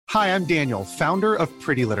Hi, I'm Daniel, founder of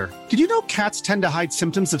Pretty Litter. Did you know cats tend to hide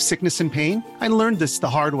symptoms of sickness and pain? I learned this the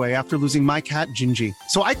hard way after losing my cat, Gingy.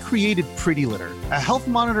 So I created Pretty Litter, a health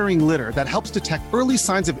monitoring litter that helps detect early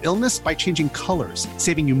signs of illness by changing colors,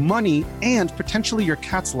 saving you money and potentially your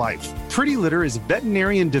cat's life. Pretty Litter is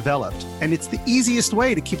veterinarian developed, and it's the easiest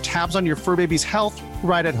way to keep tabs on your fur baby's health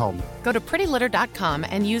right at home. Go to prettylitter.com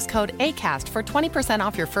and use code ACAST for 20%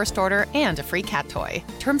 off your first order and a free cat toy.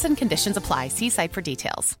 Terms and conditions apply. See site for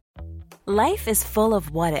details. Life is full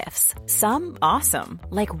of what-ifs. Some awesome,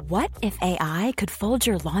 like what if AI could fold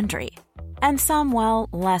your laundry? And some, well,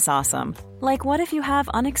 less awesome, like what if you have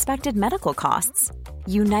unexpected medical costs?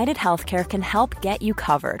 United Healthcare can help get you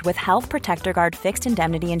covered with Health Protector Guard fixed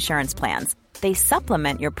indemnity insurance plans. They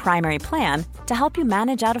supplement your primary plan to help you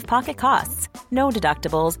manage out-of-pocket costs. No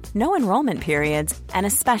deductibles, no enrollment periods, and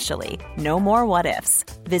especially no more what-ifs.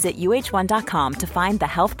 Visit uh1.com to find the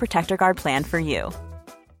Health Protector Guard plan for you.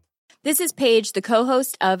 This is Paige, the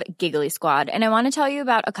co-host of Giggly Squad, and I want to tell you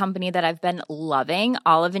about a company that I've been loving,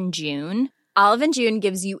 Olive & June. Olive & June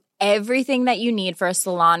gives you everything that you need for a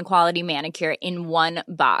salon-quality manicure in one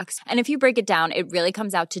box. And if you break it down, it really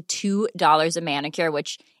comes out to $2 a manicure,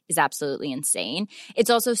 which is absolutely insane. It's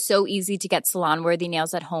also so easy to get salon-worthy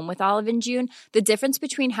nails at home with Olive & June. The difference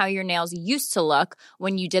between how your nails used to look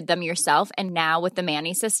when you did them yourself and now with the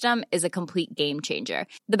Mani system is a complete game changer.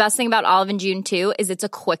 The best thing about Olive & June, too, is it's a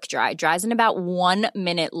quick dry. Dries in about 1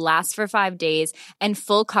 minute, lasts for 5 days, and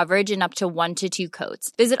full coverage in up to 1 to 2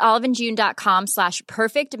 coats. Visit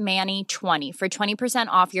oliveandjune.com/perfectmani20 for 20%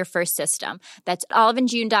 off your first system. That's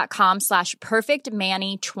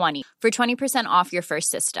oliveandjune.com/perfectmani20 for 20% off your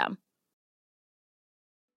first system.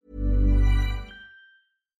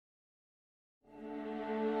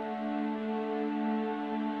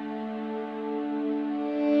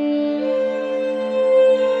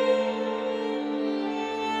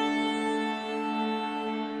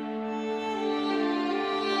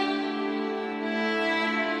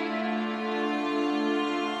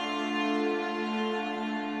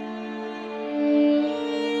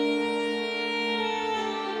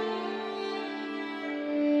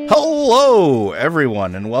 Hello,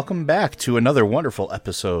 everyone, and welcome back to another wonderful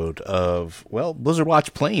episode of, well, Blizzard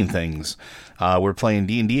Watch Playing Things. We're playing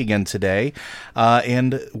D&D again today,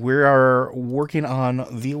 and we are working on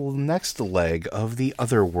the next leg of the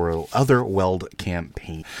Otherweald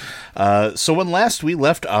campaign. So when last we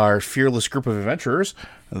left our fearless group of adventurers,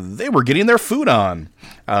 they were getting their food on.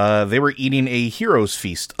 They were eating a hero's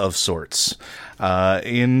feast of sorts.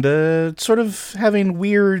 And sort of having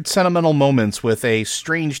weird sentimental moments with a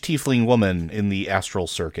strange tiefling woman in the astral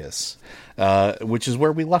circus, which is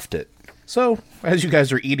where we left it. So, as you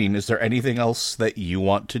guys are eating, is there anything else that you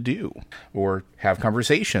want to do? Or have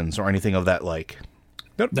conversations or anything of that like?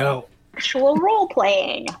 Nope. No. Actual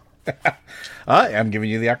role-playing. I'm giving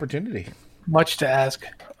you the opportunity. Much to ask.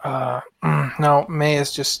 No, May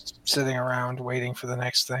is just sitting around waiting for the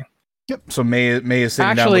next thing. Yep. So May is sitting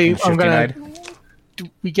Actually, down looking shifty-eyed.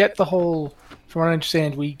 We get the whole, from what I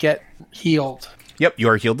understand, we get healed. Yep, you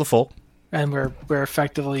are healed to full. And we're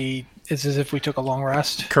effectively, it's as if we took a long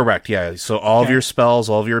rest. Correct, yeah. So all of your spells,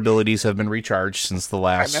 all of your abilities have been recharged since the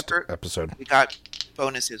last episode. We got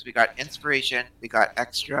bonuses. We got inspiration. We got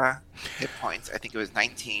extra hit points. I think it was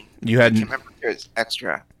 19. You had, I can't remember if there's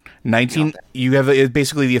extra. 19. You have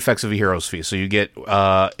basically the effects of a hero's feast. So you get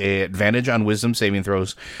an advantage on wisdom saving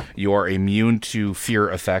throws. You are immune to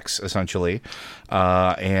fear effects, essentially.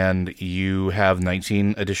 And you have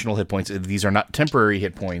 19 additional hit points. These are not temporary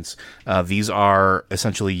hit points. These are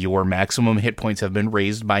essentially your maximum hit points have been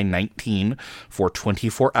raised by 19 for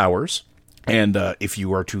 24 hours. And if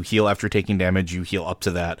you are to heal after taking damage, you heal up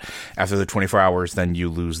to that. After the 24 hours, then you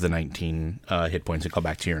lose the 19 hit points and go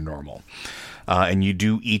back to your normal. And you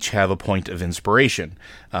do each have a point of inspiration,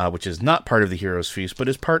 which is not part of the Hero's Feast, but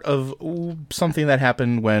is part of something that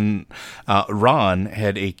happened when Ron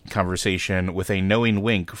had a conversation with a knowing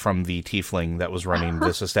wink from the tiefling that was running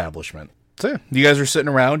this establishment. So yeah, you guys are sitting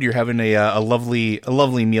around. You're having a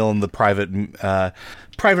lovely meal in the private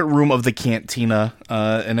room of the cantina,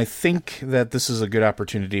 and I think that this is a good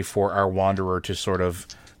opportunity for our wanderer to sort of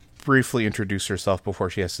briefly introduce herself before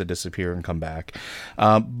she has to disappear and come back.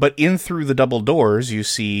 But in through the double doors, you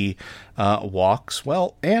see walks.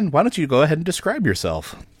 Well, Anne, why don't you go ahead and describe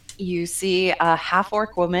yourself? You see a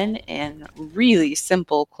half-orc woman in really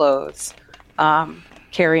simple clothes,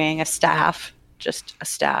 carrying a staff, just a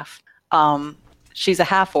staff. She's a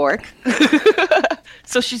half-orc,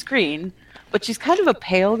 so she's green, but she's kind of a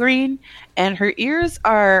pale green, and her ears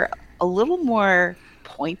are a little more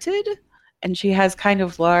pointed, and she has kind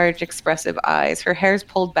of large, expressive eyes. Her hair's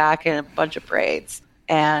pulled back in a bunch of braids.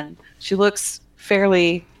 and she looks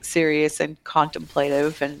fairly serious and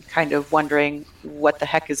contemplative and kind of wondering what the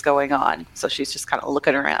heck is going on. So she's just kind of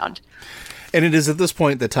looking around. And it is at this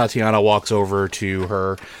point that Tatiana walks over to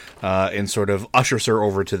her and sort of ushers her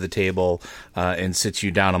over to the table and sits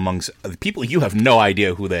you down amongst the people. You have no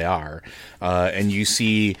idea who they are. And you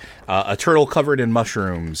see a turtle covered in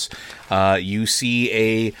mushrooms. You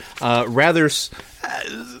see a rather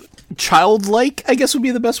childlike, I guess would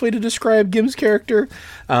be the best way to describe Gim's character,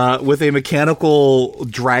 with a mechanical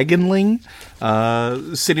dragonling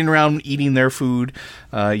sitting around eating their food.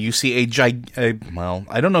 You see well,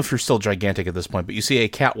 I don't know if you're still gigantic at this point, but you see a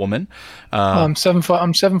cat woman. I'm 7 foot.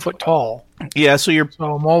 I'm 7 foot tall. Yeah, so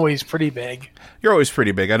I'm always pretty big. You're always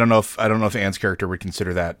pretty big. I don't know if Anne's character would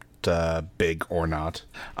consider that big or not.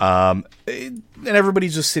 And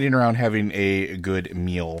everybody's just sitting around having a good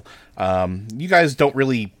meal. You guys don't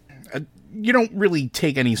really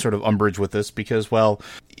take any sort of umbrage with this because, well,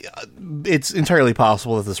 it's entirely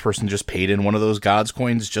possible that this person just paid in one of those God's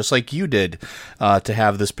coins just like you did to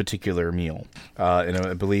have this particular meal. And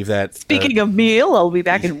I believe that... Speaking of meal, I'll be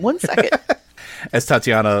back in 1 second. As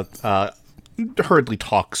Tatiana hurriedly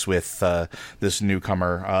talks with this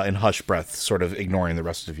newcomer in hushed breath, sort of ignoring the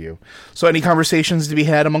rest of you. So any conversations to be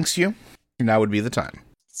had amongst you? Now would be the time.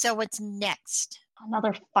 So what's next?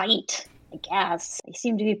 Another fight, I guess. They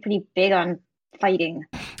seem to be pretty big on fighting.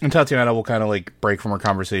 And Tatiana will kind of like break from her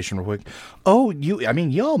conversation real quick. Oh,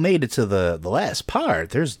 y'all made it to the last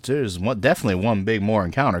part. There's definitely one big more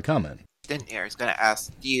encounter coming. Then I was going to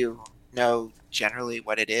ask, do you know generally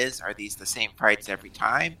what it is? Are these the same fights every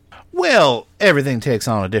time? Well, everything takes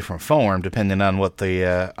on a different form depending on what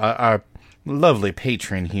the our lovely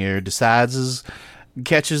patron here decides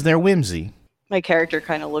catches their whimsy. My character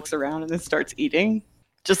kind of looks around and then starts eating,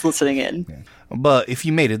 just listening in. Yeah. But if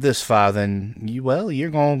you made it this far, then you're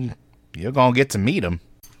gonna get to meet him.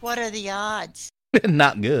 What are the odds?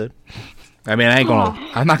 Not good. I mean,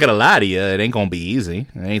 I'm not gonna lie to you. It ain't gonna be easy.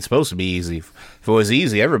 It ain't supposed to be easy. If it was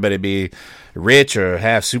easy, everybody'd be rich or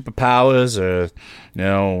have superpowers or,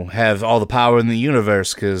 have all the power in the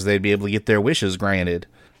universe because they'd be able to get their wishes granted.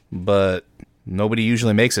 But nobody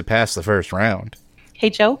usually makes it past the first round. Hey,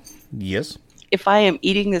 Joe? Yes? If I am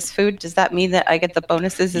eating this food, does that mean that I get the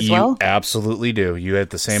bonuses as well? You absolutely do. You get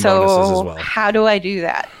the same bonuses as well. How do I do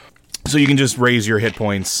that? So you can just raise your hit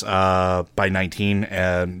points by 19,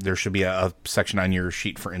 and there should be a section on your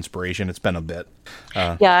sheet for inspiration. It's been a bit.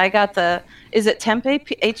 Yeah, I got is it temp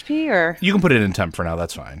HP or? You can put it in temp for now.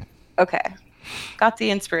 That's fine. Okay. Got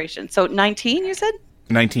the inspiration. So 19, you said?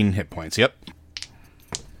 19 hit points, yep.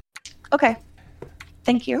 Okay.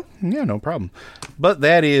 Thank you. Yeah, no problem. But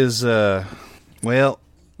that is, well,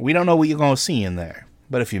 we don't know what you're going to see in there.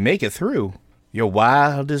 But if you make it through, your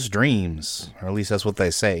wildest dreams, or at least that's what they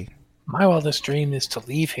say. My wildest dream is to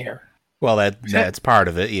leave here. Well, that's part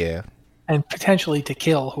of it, yeah. And potentially to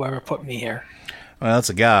kill whoever put me here. Well, that's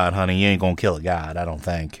a god, honey. You ain't going to kill a god, I don't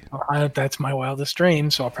think. That's my wildest dream,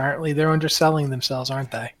 so apparently they're underselling themselves,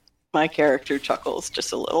 aren't they? My character chuckles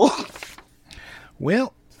just a little.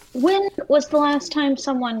 Well... When was the last time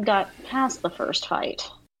someone got past the first fight?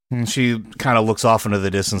 And she kind of looks off into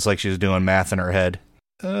the distance like she's doing math in her head.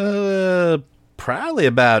 Probably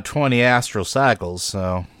about 20 astral cycles,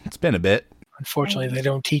 so it's been a bit. Unfortunately, they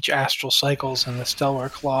don't teach astral cycles in the Stellar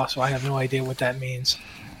Claw, so I have no idea what that means.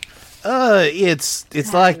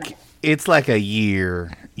 It's like a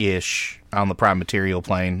year-ish on the prime material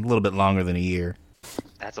plane, a little bit longer than a year.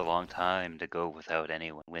 That's a long time to go without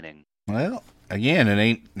anyone winning. Well, again,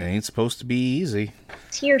 it ain't supposed to be easy.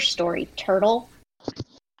 It's your story, Turtle.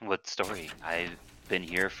 What story? I've been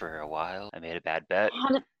here for a while. I made a bad bet.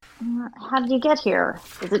 How did you get here?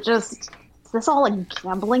 Is this all a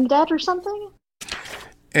gambling debt or something?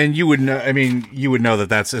 And you would know that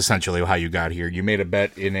that's essentially how you got here. You made a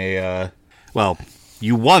bet in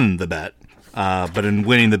you won the bet, but in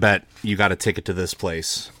winning the bet, you got a ticket to this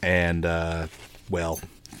place. And,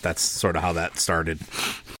 that's sort of how that started.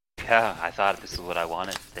 Yeah, I thought this is what I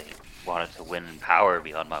wanted. They wanted to win power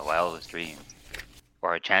beyond my wildest dreams.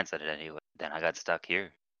 Or a chance at it anyway. Then I got stuck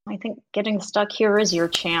here. I think getting stuck here is your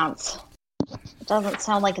chance. It doesn't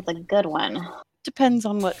sound like it's a good one. Depends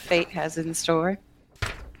on what fate has in store.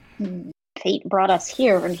 Fate brought us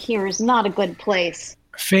here, and here is not a good place.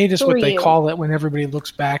 Fate is what they call it when everybody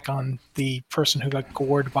looks back on the person who got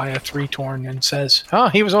gored by a three-torn and says, "Oh,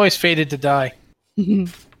 he was always fated to die."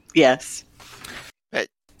 Yes. But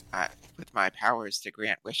with my powers to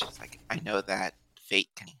grant wishes, I know that fate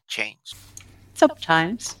can change.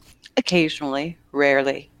 Sometimes. Occasionally.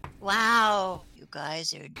 Rarely. Wow. You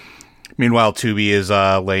guys are... Meanwhile, Tubi is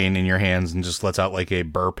laying in your hands and just lets out like a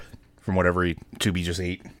burp. from whatever Tubi just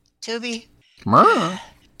ate. Tubi, Myrrh.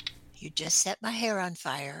 you just set my hair on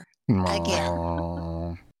fire.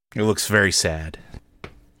 Aww. It looks very sad.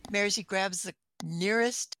 Mersey grabs the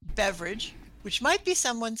nearest beverage, which might be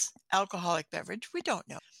someone's alcoholic beverage, we don't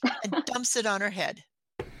know, and dumps it on her head.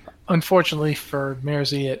 Unfortunately for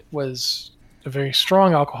Mersey, it was a very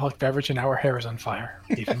strong alcoholic beverage, and now her hair is on fire,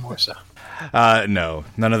 even more so. No,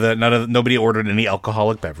 nobody ordered any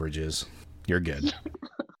alcoholic beverages. You're good.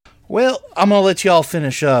 Well, I'm gonna let y'all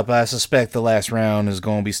finish up. I suspect the last round is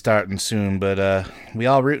gonna be starting soon, but we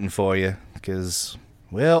all rooting for you, because,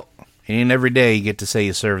 well, it ain't every day you get to say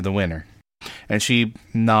you served the winner. And she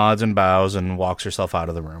nods and bows and walks herself out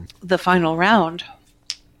of the room. The final round.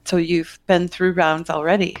 So you've been through rounds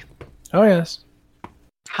already. Oh, yes.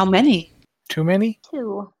 How many? Too many?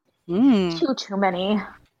 2. Mm. Too many.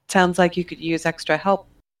 Sounds like you could use extra help.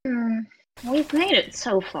 We've made it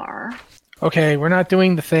so far. Okay, we're not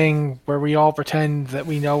doing the thing where we all pretend that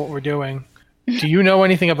we know what we're doing. Do you know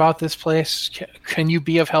anything about this place? Can you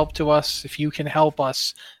be of help to us? If you can help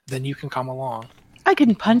us, then you can come along. I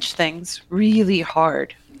can punch things really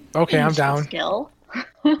hard. Okay, I'm down. Skill.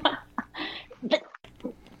 But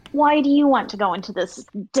why do you want to go into this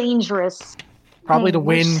dangerous... Probably to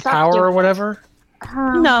win power or whatever?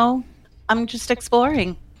 No, I'm just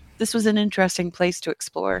exploring. This was an interesting place to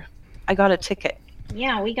explore. I got a ticket.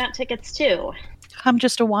 Yeah, we got tickets too. I'm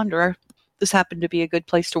just a wanderer. This happened to be a good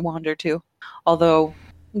place to wander to. Although,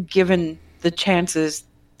 given the chances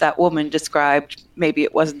that woman described, maybe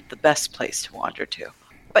it wasn't the best place to wander to.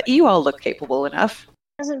 But you all look capable enough.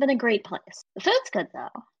 Hasn't been a great place. The food's good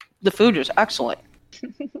though. The food is excellent.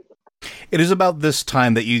 It is about this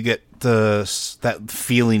time that you get that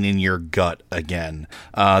feeling in your gut again.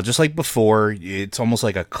 Just like before, it's almost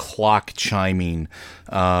like a clock chiming,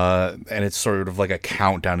 and it's sort of like a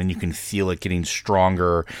countdown, and you can feel it getting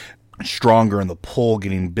stronger, and the pull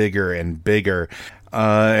getting bigger and bigger,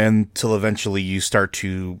 until eventually you start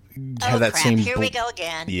to have that same... Here we go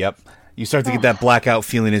again. Yep. You start to get that blackout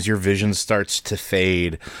feeling as your vision starts to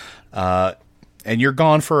fade. And you're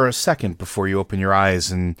gone for a second before you open your eyes,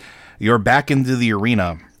 and you're back into the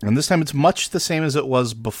arena. And this time it's much the same as it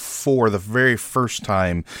was before, the very first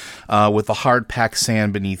time, with the hard-packed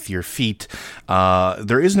sand beneath your feet.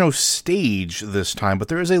 There is no stage this time, but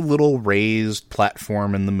there is a little raised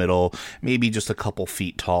platform in the middle, maybe just a couple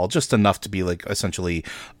feet tall, just enough to be like essentially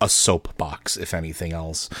a soapbox, if anything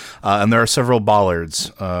else. And there are several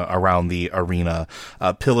bollards around the arena,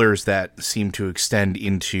 pillars that seem to extend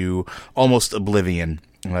into almost oblivion,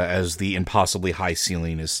 as the impossibly high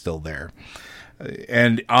ceiling is still there.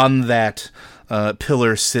 And on that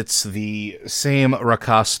pillar sits the same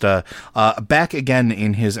Rakasta, back again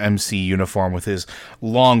in his MC uniform with his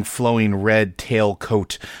long flowing red tail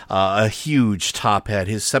coat, a huge top hat,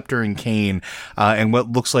 his scepter and cane, and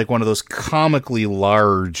what looks like one of those comically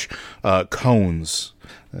large cones.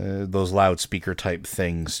 Those loudspeaker type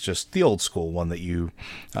things, just the old school one that you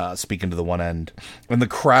speak into the one end. And the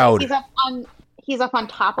crowd... He's up on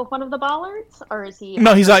top of one of the bollards, or is he?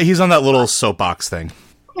 No, he's on that little soapbox thing.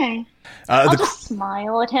 Okay. I'll just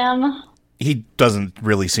smile at him. He doesn't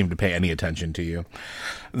really seem to pay any attention to you.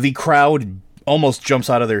 The crowd almost jumps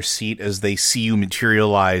out of their seat as they see you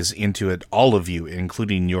materialize into it, all of you,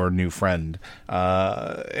 including your new friend.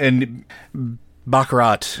 And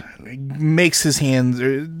Baccarat makes his hands,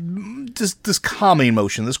 this calming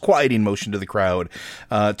motion, this quieting motion to the crowd,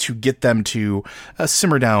 to get them to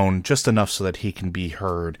simmer down just enough so that he can be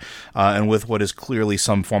heard. And with what is clearly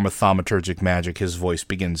some form of thaumaturgic magic, his voice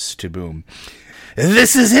begins to boom.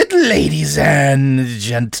 This is it, ladies and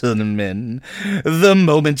gentlemen. The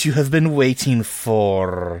moment you have been waiting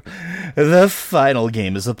for. The final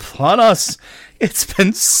game is upon us. It's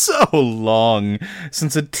been so long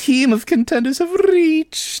since a team of contenders have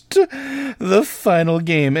reached the final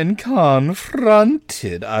game and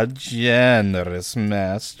confronted our generous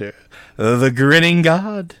master, the grinning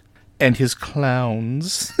god, and his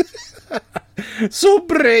clowns. So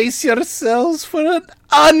brace yourselves for an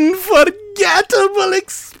unforgettable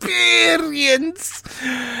experience.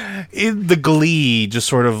 The glee just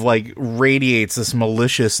sort of like radiates this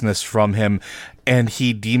maliciousness from him, and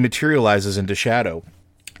he dematerializes into shadow.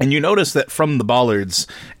 And you notice that from the bollards,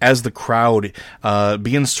 as the crowd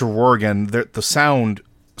begins to roar again, the sound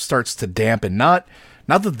starts to dampen. Not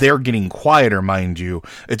that they're getting quieter, mind you.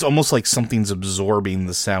 It's almost like something's absorbing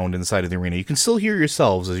the sound inside of the arena. You can still hear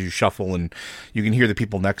yourselves as you shuffle, and you can hear the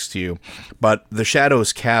people next to you. But the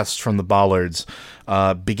shadows cast from the bollards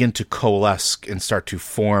begin to coalesce and start to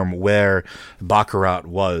form where Baccarat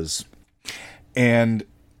was. And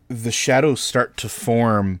the shadows start to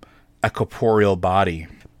form a corporeal body.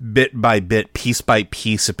 bit by bit, piece by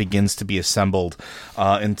piece, it begins to be assembled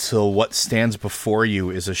until what stands before you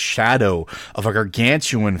is a shadow of a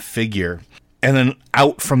gargantuan figure. And then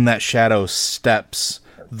out from that shadow steps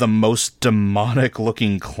the most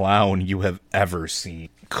demonic-looking clown you have ever seen.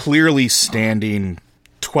 Clearly standing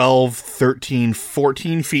 12, 13,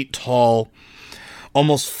 14 feet tall,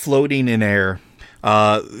 almost floating in air.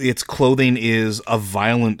 Its clothing is a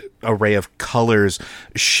violent array of colors,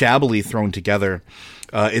 shabbily thrown together.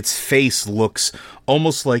 Its face looks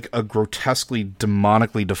almost like a grotesquely,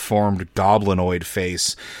 demonically deformed goblinoid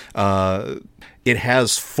face. It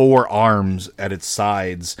has 4 arms at its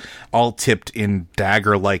sides, all tipped in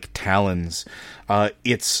dagger-like talons.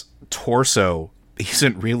 Its torso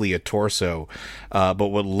isn't really a torso, but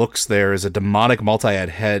what looks there is a demonic multi-eyed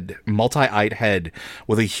head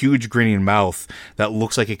with a huge grinning mouth that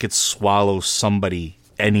looks like it could swallow somebody,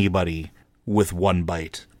 anybody, with one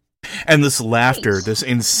bite. And this laughter, this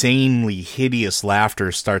insanely hideous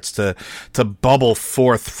laughter, starts to bubble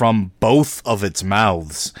forth from both of its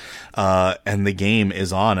mouths. And the game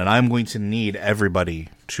is on, and I'm going to need everybody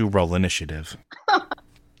to roll initiative. Oh,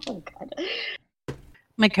 God.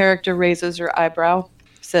 My character raises her eyebrow,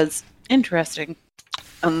 says, interesting,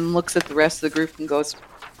 and looks at the rest of the group and goes,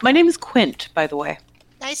 my name is Quint, by the way.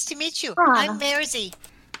 Nice to meet you. Ron. I'm Mersey.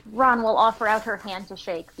 Ron will offer out her hand to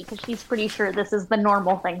shake because she's pretty sure this is the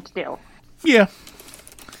normal thing to do. Yeah.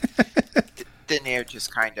 Daenerys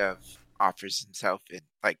just kind of offers himself in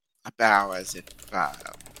like a bow as if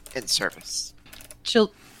in service.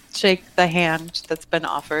 She'll shake the hand that's been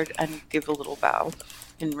offered and give a little bow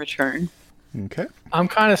in return. Okay. I'm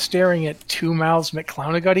kind of staring at 2 mouths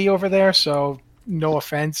McClownagutty over there, so no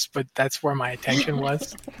offense, but that's where my attention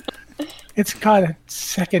was. It's got a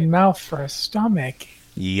second mouth for a stomach.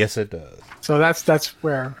 Yes, it does. So that's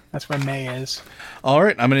where May is. All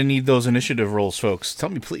right, I'm going to need those initiative rolls, folks. Tell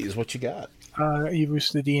me, please, what you got. You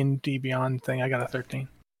boosted the D&D Beyond thing. I got a 13.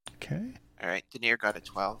 Okay. All right, Daenerys got a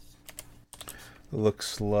 12.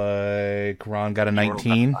 Looks like Ron got a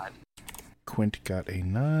 19. Quint got a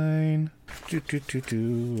 9.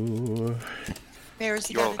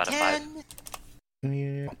 Mersey You all got a got a 10.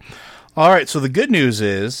 Yeah. All right, so the good news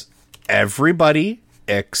is everybody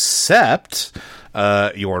except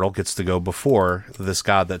Yordle gets to go before this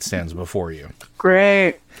god that stands before you.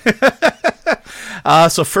 Great.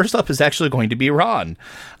 So first up is actually going to be Ron.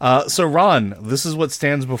 So Ron, this is what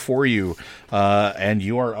stands before you, and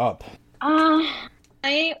you are up.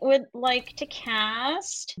 I would like to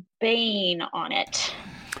cast Bane on it.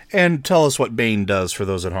 And tell us what Bane does for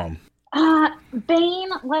those at home. Bane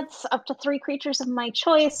lets up to 3 creatures of my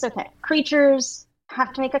choice. Okay, creatures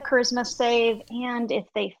have to make a charisma save, and if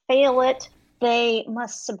they fail it, they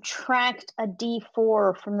must subtract a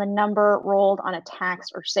d4 from the number rolled on attacks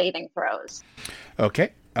or saving throws.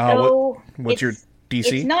 Okay. So what's your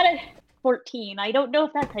DC? It's not a 14. I don't know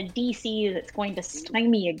if that's a DC that's going to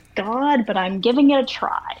stymie a god, but I'm giving it a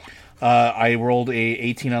try. I rolled a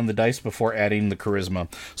 18 on the dice before adding the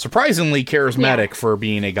charisma. Surprisingly charismatic for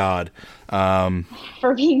being a god.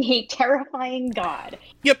 For being a terrifying god.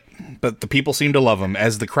 Yep, but the people seem to love him.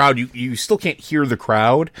 As the crowd, you still can't hear the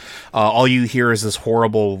crowd. All you hear is this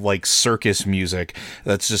horrible, like, circus music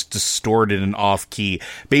that's just distorted and off-key.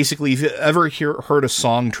 Basically, if you ever heard a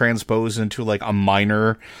song transposed into, like, a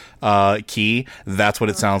minor key, that's what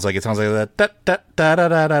it sounds like. It sounds like that,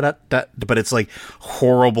 da-da-da-da-da-da, but it's, like,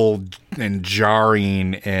 horrible and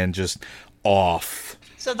jarring and just off.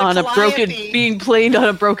 So the on a broken, being played on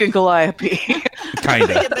a broken calliope. Kind of.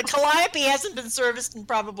 The calliope hasn't been serviced in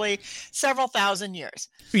probably several thousand years.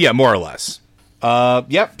 Yeah, more or less.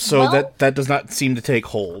 Yep. So Well- that does not seem to take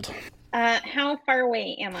hold. How far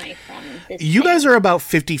away am I from this You thing? guys are about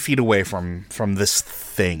 50 feet away from this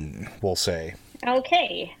thing, we'll say.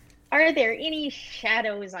 Okay. Are there any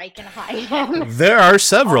shadows I can hide in? There are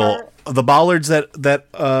several. The bollards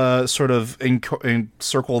that sort of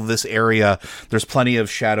encircle this area, there's plenty of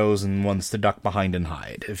shadows and ones to duck behind and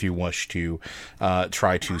hide if you wish to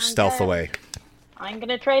try to stealth away. I'm going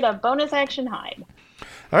to trade a bonus action hide.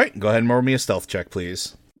 All right, go ahead and roll me a stealth check,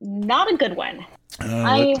 please. Not a good one.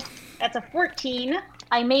 That's a 14.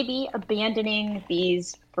 I may be abandoning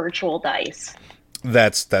these virtual dice.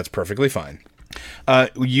 That's perfectly fine.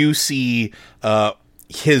 You see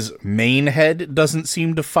his main head doesn't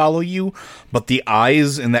seem to follow you, but the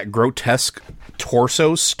eyes in that grotesque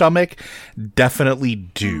torso stomach definitely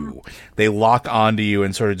do. They lock onto you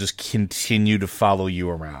and sort of just continue to follow you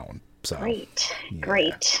around. So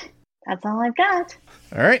Great. That's all I've got.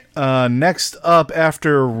 All right. Next up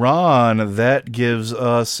after Ron, that gives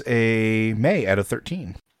us a May out of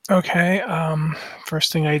 13. Okay.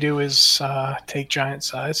 First thing I do is take giant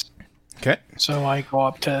size. Okay. So I go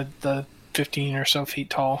up to the 15 or so feet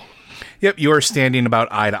tall. Yep, you are standing about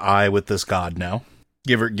eye to eye with this god now.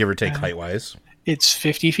 Give or take height-wise. It's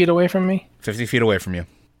 50 feet away from me? 50 feet away from you.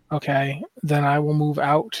 Okay. Then I will move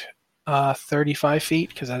out 35 feet,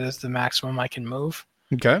 because that is the maximum I can move.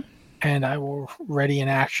 Okay. And I will ready an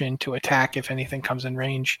action to attack if anything comes in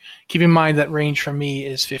range. Keep in mind that range from me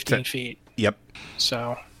is 15 feet. Yep.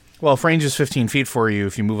 So. Well, if range is 15 feet for you,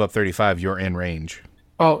 if you move up 35, you're in range.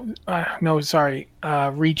 Oh, no, sorry.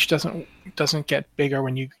 Reach doesn't get bigger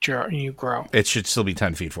when you grow. It should still be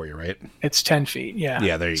 10 feet for you, right? It's 10 feet, yeah.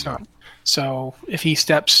 Yeah, there you go. So if he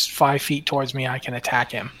steps 5 feet towards me, I can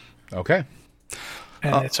attack him. Okay.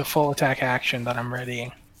 And it's a full attack action that I'm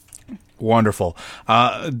readying. Wonderful.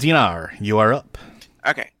 Dinar, you are up.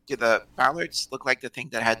 Okay. Do the ballards look like the thing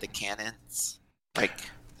that had the cannons?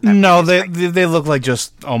 No, they look like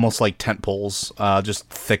just almost like tent poles. Just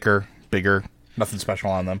thicker, bigger. Nothing special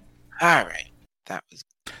on them. All right.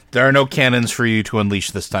 There are no cannons for you to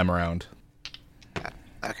unleash this time around.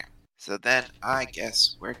 Okay. So then I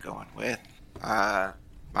guess we're going with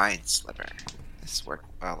Mind Sliver. This worked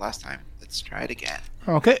well last time. Let's try it again.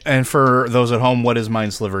 Okay, and for those at home, what does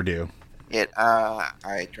Mind Sliver do?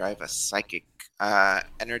 I drive a psychic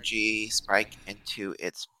energy spike into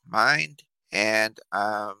its mind, and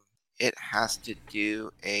it has to do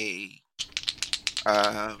a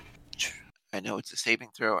I know it's a saving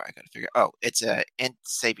throw. I gotta figure. Oh, it's a int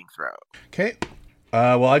saving throw. Okay.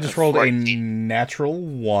 Well, I just rolled 14. A natural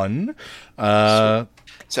 1. So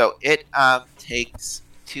it takes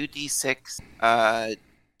 2d6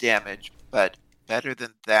 damage, but better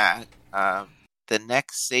than that, the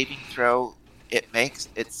next saving throw it makes,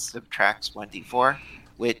 it subtracts 1d4,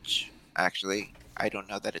 which actually I don't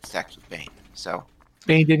know that it stacks with Bane. So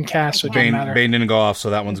Bane didn't cast, so it doesn't matter. Bane didn't go off, so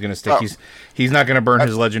that one's going to stick. Oh. He's not going to burn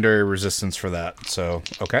his legendary resistance for that. So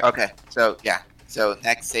okay. Okay. So yeah. So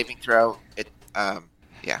next saving throw, it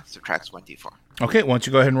subtracts 1d4. Okay. Why don't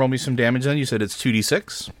you go ahead and roll me some damage then? You said it's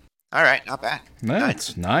 2d6. All right. Not bad.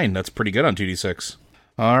 That's 9. That's pretty good on 2d6.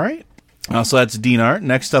 All right. So that's Dinar.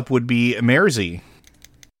 Next up would be Merzy.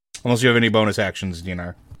 Unless you have any bonus actions,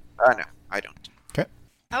 Dinar. No, I don't. Okay.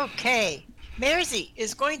 Okay. Merzy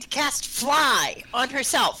is going to cast Fly on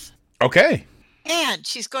herself. Okay. And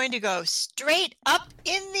she's going to go straight up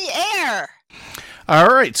in the air. All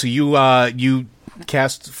right. So you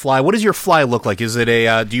cast Fly. What does your fly look like? Is it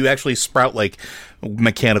do you actually sprout like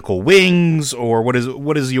mechanical wings, or what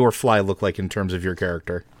does your fly look like in terms of your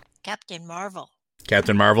character? Captain Marvel.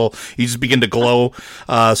 Captain Marvel. You just begin to glow,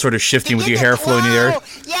 sort of shifting with your hair flowing in the air.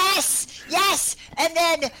 Yes. And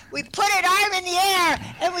then we put an arm in the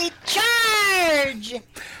air and we charge.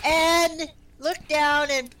 And look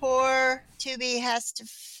down, and poor Tubi has to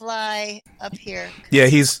fly up here. Yeah,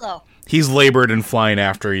 he's labored and flying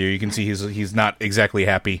after you. You can see he's not exactly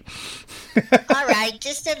happy. All right,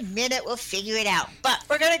 just a minute, we'll figure it out. But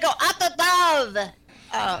we're gonna go up above.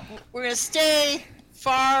 We're gonna stay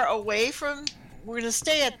far away from. We're gonna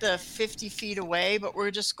stay at the 50 feet away, but we're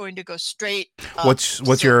just going to go straight up.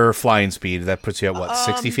 What's your flying speed? That puts you at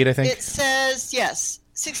 60 feet, I think. It says yes,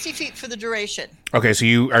 60 feet for the duration. Okay, so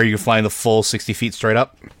are you flying the full 60 feet straight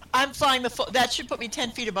up? I'm flying the full. That should put me 10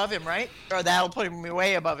 feet above him, right? Or that'll put me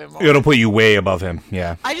way above him. It'll put you way above him.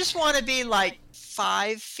 Yeah. I just want to be like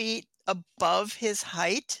 5 feet above his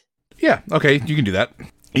height. Yeah. Okay, you can do that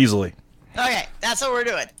easily. Okay, that's what we're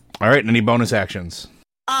doing. All right. Any bonus actions?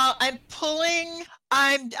 I'm pulling.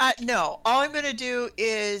 No. All I'm going to do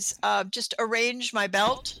is just arrange my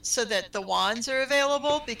belt so that the wands are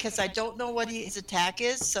available, because I don't know what his attack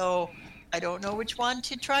is, so I don't know which one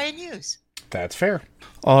to try and use. That's fair.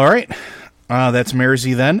 All right. That's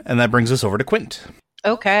Merzy then, and that brings us over to Quint.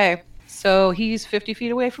 Okay. So he's 50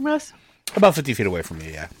 feet away from us? About 50 feet away from you,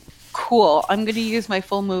 yeah. Cool. I'm going to use my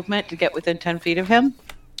full movement to get within 10 feet of him.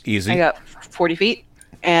 Easy. I got 40 feet.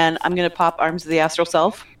 And I'm going to pop Arms of the Astral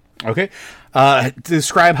Self. Okay.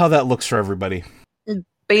 Describe how that looks for everybody.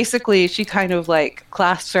 Basically, she kind of like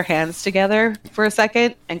clasps her hands together for a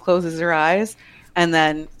second and closes her eyes, and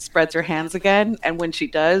then spreads her hands again. And when she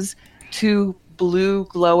does, 2 blue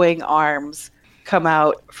glowing arms come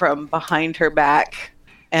out from behind her back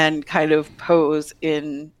and kind of pose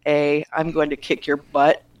in a I'm going to kick your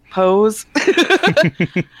butt pose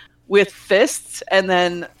with fists, and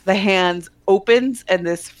then the hands opens and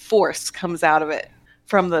this force comes out of it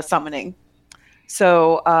from the summoning.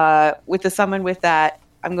 So with the summon with that,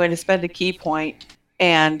 I'm going to spend a key point,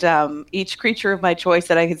 and each creature of my choice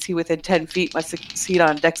that I can see within 10 feet must succeed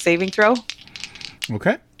on a dex saving throw.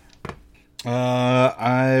 Okay.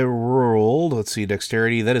 I rolled, let's see,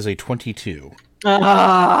 dexterity. That is a 22.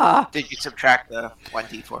 Did you subtract the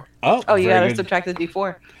 1d4? Oh, you gotta good. subtract the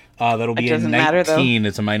d4. That'll be a 19. Matter, though.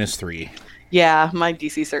 It's a -3. Yeah, my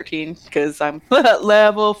DC's 13 because I'm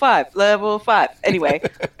level 5. Anyway,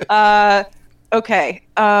 okay.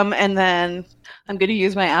 And then I'm going to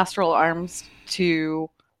use my astral arms to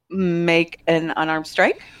make an unarmed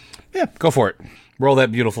strike. Yeah, go for it. Roll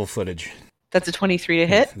that beautiful footage. That's a 23 to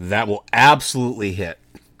hit. That will absolutely hit.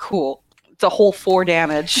 Cool. It's a whole 4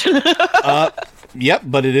 damage. Yep,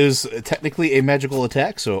 but it is technically a magical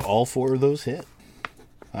attack, so all 4 of those hit.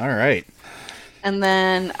 All right. And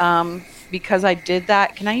then, because I did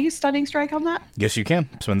that, can I use Stunning Strike on that? Yes, you can.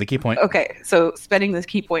 Spend the key point. Okay, so spending this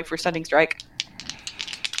key point for Stunning Strike.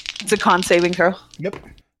 It's a con saving throw. Yep.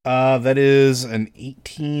 That is an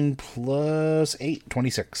 18 plus 8,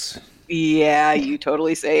 26. Yeah, you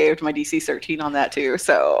totally saved. My DC's 13 on that too,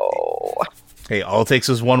 so... Hey, all it takes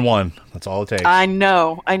is 1/1. That's all it takes. I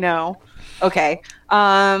know. Okay.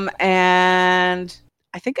 And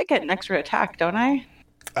I think I get an extra attack, don't I?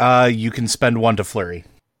 You can spend 1 to flurry.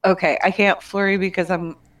 Okay, I can't flurry because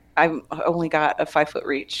I've only got a 5-foot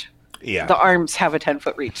reach. Yeah. The arms have a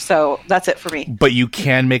 10-foot reach, so that's it for me. But you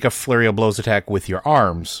can make a flurry of blows attack with your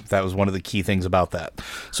arms. That was one of the key things about that.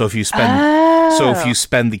 So if you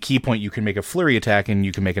spend the key point, you can make a flurry attack, and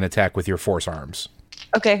you can make an attack with your force arms.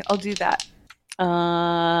 Okay, I'll do that.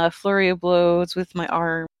 Flurry of blows with my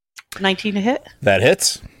arm. 19 to hit. That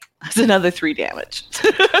hits. That's another 3 damage.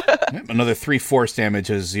 Yep, another 3 force damage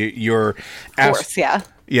as your force, yeah.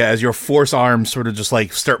 Yeah, as your force arms sort of just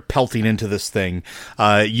like start pelting into this thing,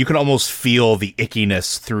 you can almost feel the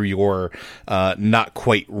ickiness through your not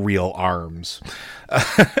quite real arms.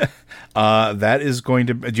 That is going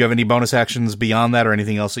to. Do you have any bonus actions beyond that, or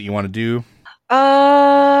anything else that you want to do?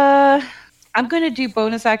 I'm going to do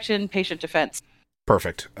bonus action patient defense.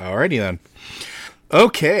 Perfect. Alrighty then.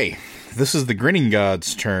 Okay. This is the Grinning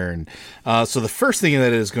God's turn. So the first thing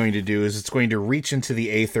that it is going to do is it's going to reach into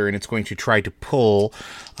the Aether and it's going to try to pull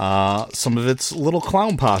some of its little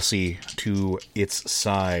clown posse to its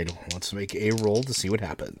side. Let's make a roll to see what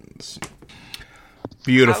happens.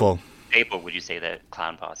 Beautiful. How stable would you say that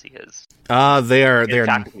clown posse is? They're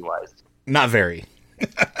tactically wise. Not very.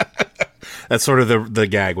 That's sort of the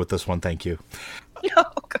gag with this one. Thank you.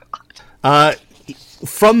 Oh God.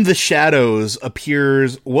 From the shadows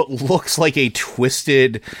appears what looks like a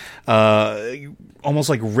twisted, almost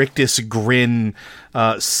like rictus grin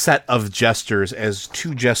set of jesters as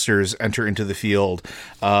 2 jesters enter into the field,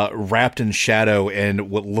 wrapped in shadow and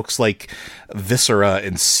what looks like viscera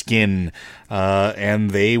and skin. And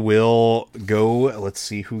they will go, let's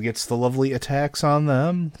see who gets the lovely attacks on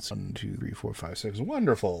them. 1, 2, 3, 4, 5, 6.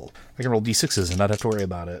 Wonderful. I can roll D6s and not have to worry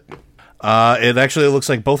about it. It actually looks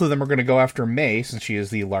like both of them are going to go after May, since she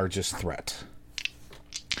is the largest threat.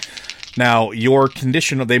 Now, your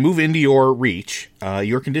conditional, they move into your reach.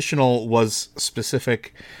 Your conditional was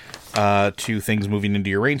specific to things moving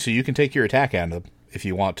into your range, so you can take your attack at them if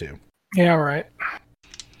you want to. Yeah, right.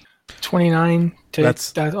 29 to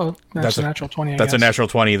that's a natural 20. That's a natural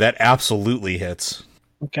 20. That absolutely hits.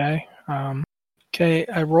 Okay. Okay,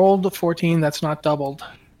 I rolled a 14. That's not doubled.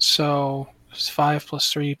 So it's 5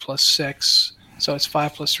 plus 3 plus 6. So it's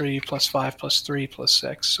 5 plus 3 plus 5 plus 3 plus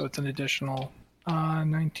 6. So it's an additional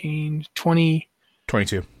 19, 20.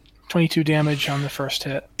 22. 22 damage on the first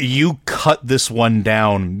hit. You cut this one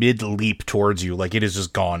down mid-leap towards you, like it is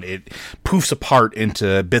just gone. It poofs apart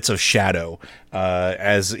into bits of shadow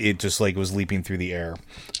as it just like was leaping through the air.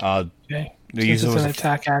 Okay. Since it's an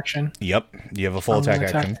attack action. Yep. You have a full attack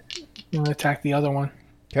action. I'm going to attack the other one.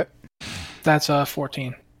 Okay. That's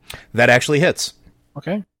 14. That actually hits.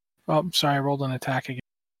 Okay. Oh, sorry, I rolled an attack again.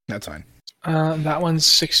 That's fine. That one's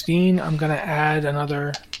 16. I'm going to add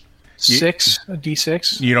another 6, a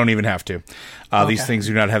d6. You don't even have to. Okay. These things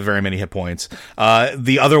do not have very many hit points.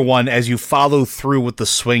 The other one, as you follow through with the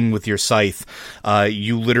swing with your scythe,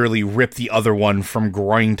 you literally rip the other one from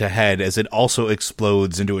groin to head as it also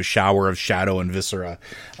explodes into a shower of shadow and viscera.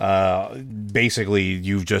 Basically,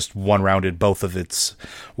 you've just one-rounded both of its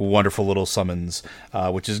wonderful little summons,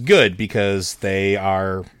 which is good because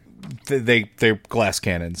they're glass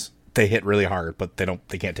cannons. They hit really hard, but they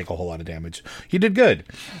can't take a whole lot of damage. You did good.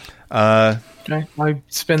 Okay. I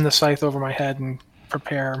spin the scythe over my head and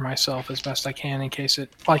prepare myself as best I can in case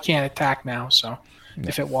I can't attack now, so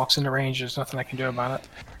if it walks into range, there's nothing I can do about it.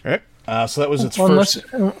 All right. So that was its first...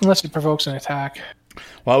 Unless it provokes an attack.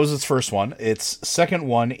 Well, that was its first one. Its second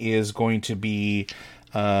one is going to be...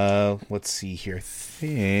 let's see here. I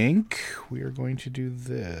think we are going to do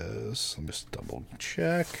this. Let me just double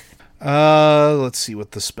check. Let's see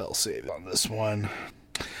what the spell save on this one.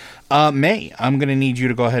 May, I'm going to need you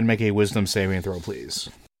to go ahead and make a wisdom saving throw, please.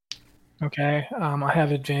 Okay. I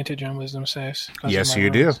have advantage on wisdom saves. Yes, you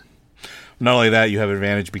do. Not only that, you have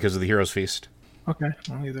advantage because of the Hero's Feast. Okay.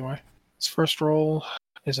 Well, either way. This first roll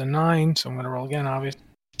is a 9, so I'm going to roll again, obviously.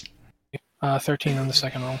 13 on the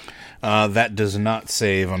second roll. That does not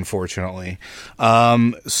save, unfortunately.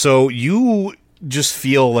 So you just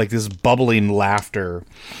feel like this bubbling laughter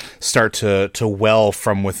start to well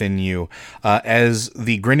from within you. As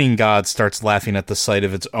the grinning god starts laughing at the sight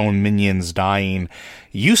of its own minions dying,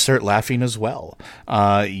 you start laughing as well.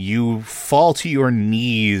 You fall to your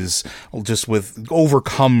knees, just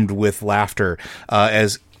overcome with laughter,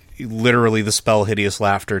 as literally the spell Hideous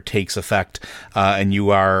Laughter takes effect, and you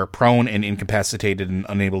are prone and incapacitated and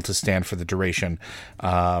unable to stand for the duration,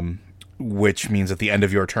 which means at the end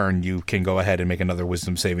of your turn you can go ahead and make another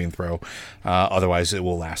wisdom saving throw. Otherwise it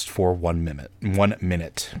will last for 1 minute. 1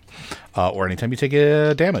 minute. Or anytime you take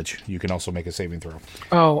a damage, you can also make a saving throw.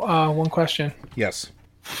 One question. Yes.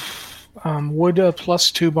 Would a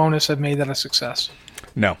 +2 bonus have made that a success?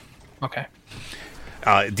 No. Okay.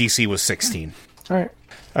 DC was 16.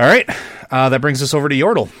 All right. That brings us over to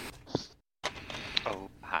Yordle. Oh,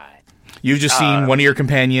 hi. You've just seen one of your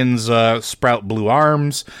companions sprout blue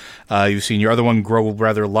arms. You've seen your other one grow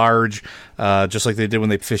rather large, just like they did when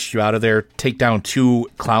they fished you out of there. Take down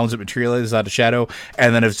 2 clowns that materialize out of shadow,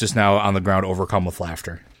 and then it's just now on the ground, overcome with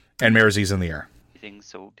laughter. And Marizy's in the air.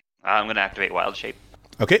 So I'm going to activate Wild Shape.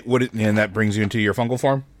 Okay, and that brings you into your fungal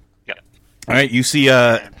form? Yep. All right, you see,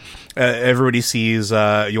 everybody sees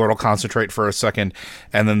Yordle concentrate for a second,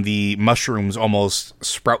 and then the mushrooms almost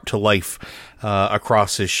sprout to life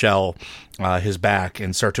across his shell, his back,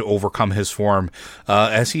 and start to overcome his form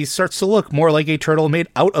as he starts to look more like a turtle made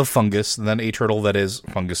out of fungus than a turtle that is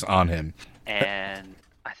fungus on him. And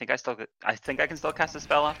I think I can still cast a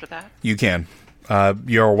spell after that. You can.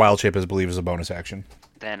 Your wild shape, I believe, is a bonus action.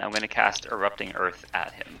 Then I'm going to cast Erupting Earth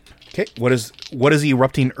at him. Okay, what does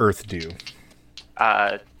Erupting Earth do?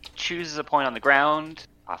 Chooses a point on the ground.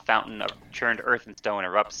 A fountain of churned earth and stone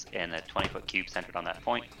erupts in a 20-foot cube centered on that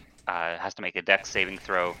point. Has to make a dex saving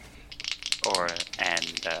throw,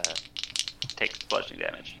 and takes bludgeoning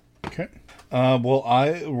damage. Okay. Well,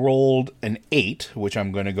 I rolled an 8, which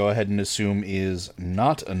I'm going to go ahead and assume is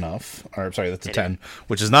not enough. Or, sorry, that's a 10,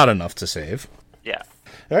 which is not enough to save. Yeah.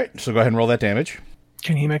 All right, so go ahead and roll that damage.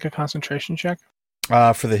 Can he make a concentration check?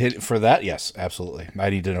 For the hit, for that, yes, absolutely. I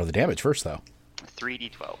need to know the damage first, though.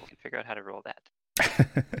 3d12. We can figure out how to roll that.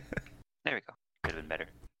 There we go. Could have been better.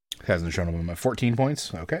 Hasn't shown up on my 14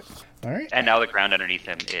 points. Okay. All right. And now the ground underneath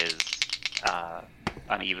him is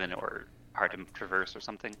uneven or hard to traverse or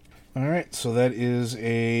something. All right. So that is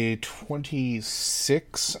a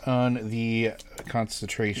 26 on the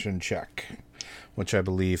concentration check, which I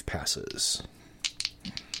believe passes.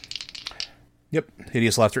 Yep.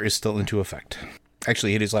 Hideous Laughter is still into effect.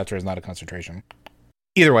 Actually, Hideous Laughter is not a concentration.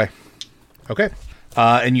 Either way. Okay.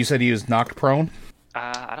 And you said he was knocked prone?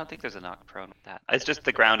 I don't think there's a knock prone with that. It's just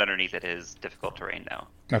the ground underneath it is difficult terrain now.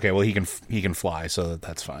 Okay, well, he can fly, so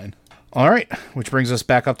that's fine. All right, which brings us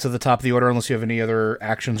back up to the top of the order, unless you have any other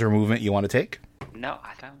actions or movement you want to take. No,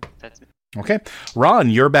 I don't. That's it. Okay. Ron,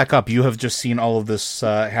 you're back up. You have just seen all of this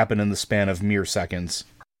happen in the span of mere seconds.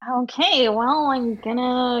 Okay, well, I'm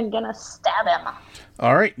gonna stab him.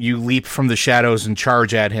 All right, you leap from the shadows and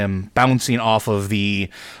charge at him, bouncing off of the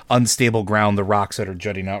unstable ground, the rocks that are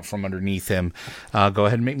jutting out from underneath him. Go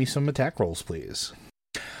ahead and make me some attack rolls, please.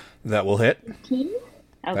 That will hit. 15?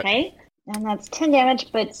 Okay, and that's 10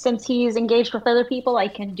 damage, but since he's engaged with other people, I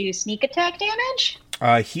can do sneak attack damage?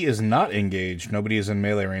 He is not engaged. Nobody is in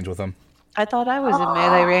melee range with him. I thought I was in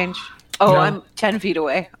melee range. Oh, no. I'm 10 feet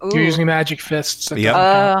away. Ooh. You're using magic fists.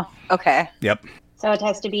 Yep. Okay. Yep. So it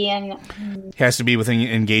has to be in... Has to be within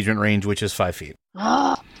engagement range, which is 5 feet.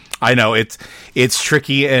 I know, it's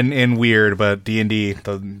tricky and weird, but D&D,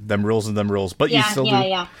 them rules and them rules. But you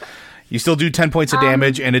still do 10 points of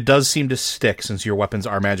damage, and it does seem to stick since your weapons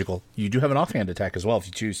are magical. You do have an offhand attack as well if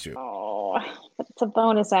you choose to. Oh, but it's a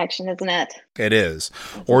bonus action, isn't it? It is.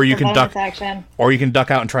 Or you can duck. Action. Or you can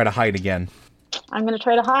duck out and try to hide again. I'm going to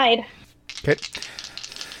try to hide. Okay.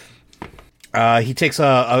 He takes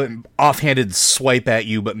a offhanded swipe at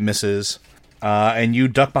you, but misses. And you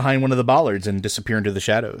duck behind one of the bollards and disappear into the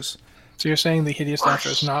shadows. So you're saying the Hideous Laughter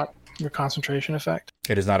is not your concentration effect?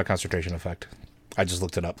 It is not a concentration effect. I just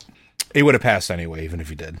looked it up. It would have passed anyway, even if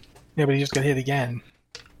he did. Yeah, but he just got hit again.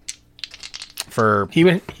 For he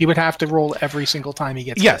would have to roll every single time he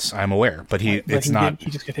gets hit. Yes, I'm aware, but he just got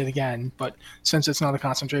hit again. But since it's not a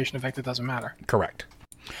concentration effect, it doesn't matter. Correct.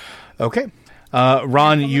 Okay.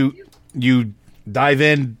 Ron, You dive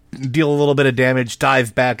in, deal a little bit of damage,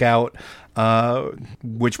 dive back out,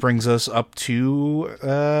 which brings us up to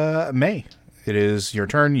May. It is your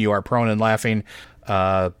turn. You are prone and laughing.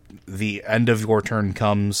 The end of your turn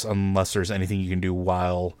comes unless there's anything you can do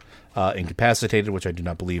while incapacitated, which I do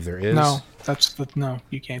not believe there is. No,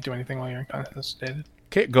 you can't do anything while you're incapacitated.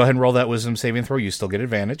 Okay, go ahead and roll that wisdom saving throw. You still get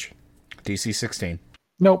advantage. DC 16.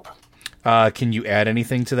 Nope. Can you add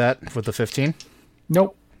anything to that with the 15?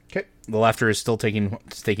 Nope. Okay, the laughter is still taking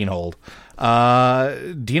hold.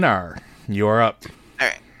 Dinar, you are up. All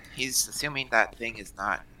right. He's assuming that thing is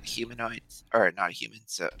not humanoid, or not human,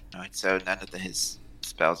 so none of his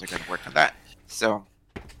spells are going to work on that. So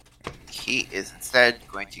he is instead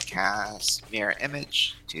going to cast Mirror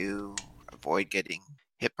Image to avoid getting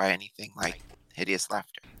hit by anything like hideous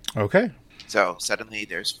laughter. Okay. So suddenly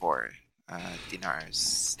there's 4 Dinars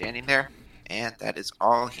standing there, and that is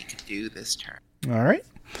all he can do this turn. All right.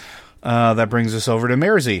 That brings us over to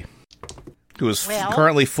Merzy, who is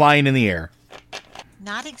currently flying in the air.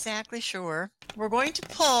 Not exactly sure. We're going to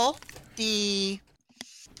pull the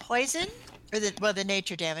poison, or the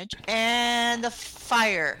nature damage, and the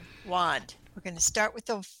fire wand. We're going to start with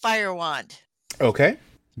the fire wand. Okay.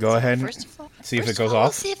 Go ahead and see if it goes off.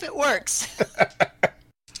 We'll see if it works.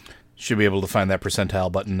 Should be able to find that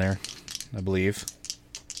percentile button there, I believe.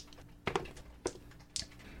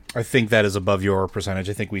 I think that is above your percentage.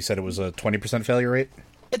 I think we said it was a 20% failure rate.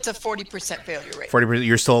 It's a 40% failure rate. 40%.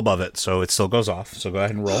 You're still above it, so it still goes off. So go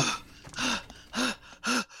ahead and roll.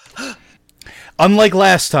 Unlike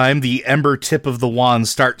last time, the ember tip of the wand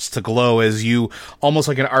starts to glow as you, almost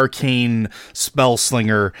like an arcane spell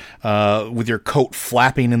slinger, with your coat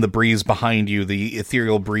flapping in the breeze behind you, the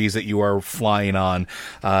ethereal breeze that you are flying on,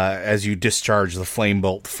 as you discharge the flame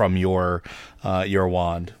bolt from your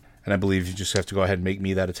wand. And I believe you just have to go ahead and make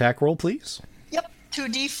me that attack roll, please. Yep,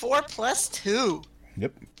 2d4 plus 2.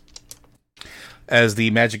 Yep. As the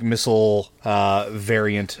magic missile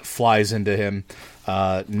variant flies into him,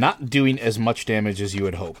 not doing as much damage as you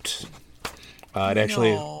had hoped. It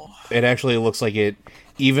actually looks like it.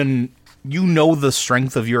 Even the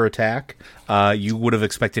strength of your attack, you would have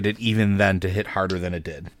expected it even then to hit harder than it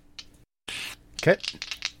did. Okay,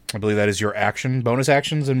 I believe that is your action, bonus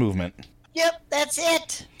actions, and movement. Yep, that's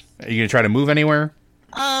it. Are you gonna try to move anywhere?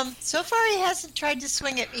 So far he hasn't tried to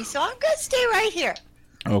swing at me, so I'm gonna stay right here.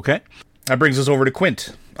 Okay. That brings us over to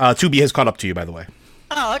Quint. 2B has caught up to you, by the way.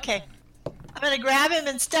 Oh, okay. I'm gonna grab him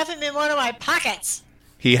and stuff him in one of my pockets.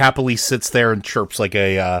 He happily sits there and chirps like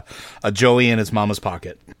a Joey in his mama's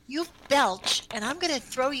pocket. You belch, and I'm gonna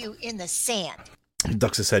throw you in the sand. He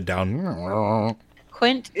ducks his head down.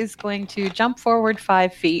 Quint is going to jump forward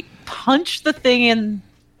 5 feet, punch the thing in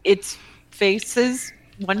its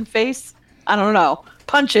one face. I don't know.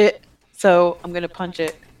 Punch it. So I'm going to punch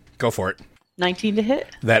it. Go for it. 19 to hit.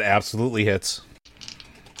 That absolutely hits.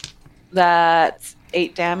 That's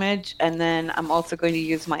 8 damage, and then I'm also going to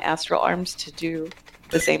use my astral arms to do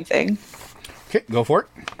the same thing. Okay, go for it.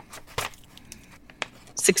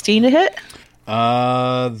 16 to hit.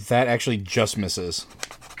 That actually just misses.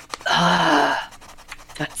 That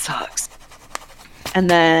sucks. And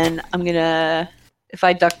then I'm gonna, if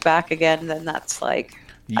I duck back again, then that's like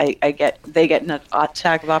they get an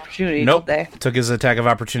attack of opportunity. Nope. Don't they? Took his attack of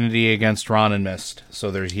opportunity against Ron and missed,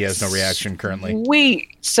 so he has no reaction currently.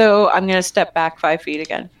 Wait, so I'm gonna step back 5 feet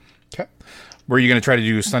again. Okay. Were you gonna try to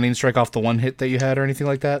do a stunning strike off the one hit that you had or anything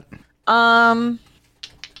like that?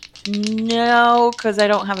 No, because I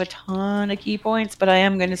don't have a ton of key points, but I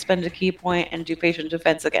am going to spend a key point and do patient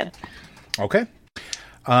defense again. Okay.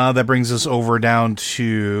 That brings us over down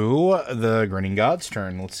to the Grinning God's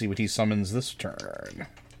turn. Let's see what he summons this turn.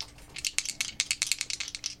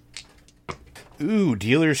 Ooh,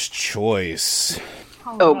 Dealer's Choice.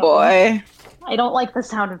 Oh boy. I don't like the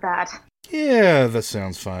sound of that. Yeah, that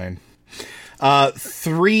sounds fine.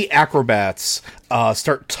 3 acrobats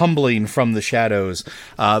start tumbling from the shadows.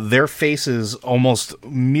 Their faces almost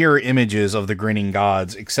mirror images of the grinning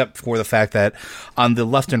gods, except for the fact that on the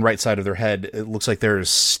left and right side of their head, it looks like they're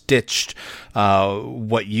stitched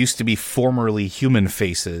what used to be formerly human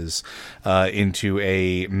faces into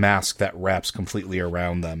a mask that wraps completely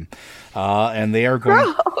around them. And they are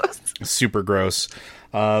going... Super gross.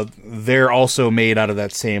 They're also made out of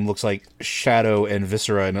that same, looks like shadow and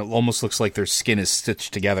viscera, and it almost looks like their skin is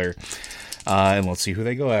stitched together. And let's see who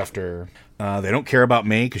they go after. They don't care about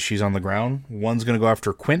May because she's on the ground. One's going to go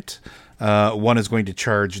after Quint. One is going to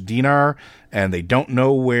charge Dinar, and they don't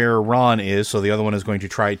know where Ron is, so the other one is going to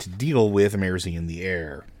try to deal with Merzy in the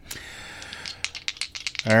air.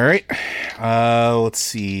 All right. Let's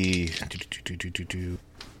see.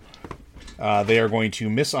 They are going to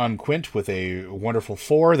miss on Quint with a wonderful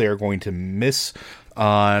 4. They are going to miss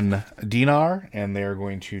on Dinar, and they are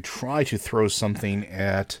going to try to throw something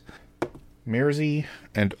at Merzy,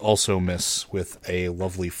 and also miss with a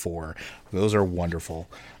lovely 4. Those are wonderful.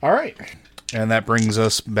 All right. And that brings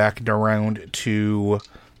us back around to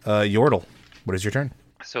Yordle. What is your turn?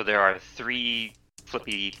 So there are 3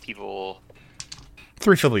 flippy people.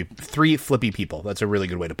 3 flippy people. That's a really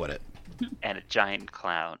good way to put it. And a giant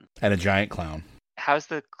clown. How's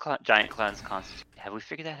the giant clown's constitution? Have we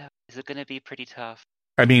figured that out? Is it going to be pretty tough?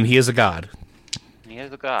 I mean, he is a god. He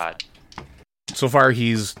is a god. So far,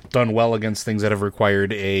 he's done well against things that have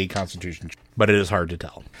required a constitution check, but it is hard to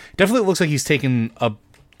tell. Definitely looks like he's taken a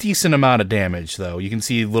decent amount of damage, though. You can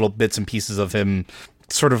see little bits and pieces of him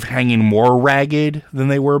sort of hanging more ragged than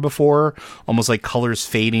they were before, almost like colors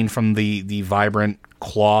fading from the vibrant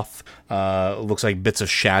cloth. Looks like bits of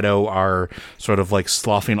shadow are sort of like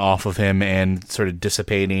sloughing off of him and sort of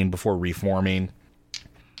dissipating before reforming.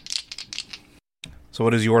 So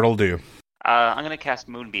what does Yordle do? I'm going to cast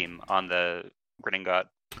Moonbeam on the Grinning God.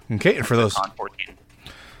 Okay, and for those... On 14.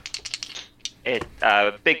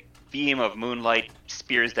 Big beam of moonlight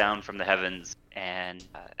spears down from the heavens and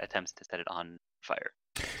attempts to set it on fire.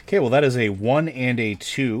 Okay, well that is a 1 and a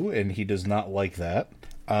 2, and he does not like that.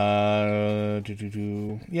 Yeah,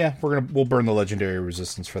 we'll burn the legendary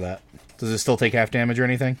resistance for that. Does it still take half damage or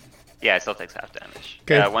anything? Yeah, it still takes half damage.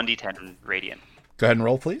 Okay. 1d10 radiant. Go ahead and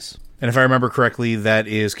roll, please. And if I remember correctly, that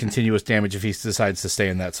is continuous damage if he decides to stay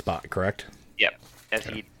in that spot, correct? Yep. As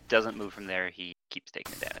he doesn't move from there, he keeps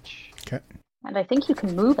taking the damage. Okay. And I think you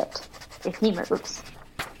can move it if he moves.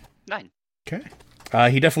 9. Okay.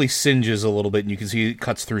 He definitely singes a little bit, and you can see it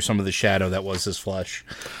cuts through some of the shadow that was his flesh.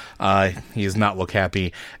 He does not look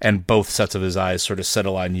happy, and both sets of his eyes sort of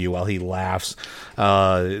settle on you while he laughs,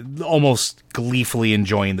 almost gleefully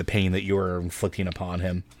enjoying the pain that you are inflicting upon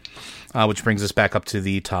him. Which brings us back up to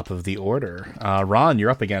the top of the order. Ron,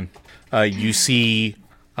 you're up again. You see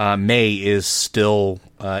May is still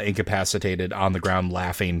incapacitated on the ground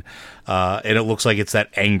laughing, and it looks like it's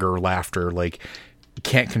that anger laughter, like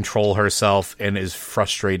can't control herself and is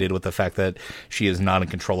frustrated with the fact that she is not in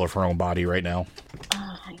control of her own body right now.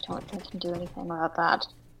 I don't think I can do anything about that.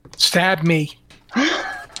 Stab me.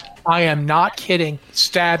 I am not kidding.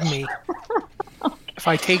 Stab me. If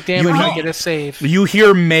I take damage, I get a save. You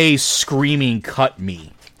hear May screaming, "Cut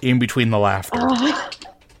me," in between the laughter.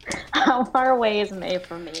 How far away is May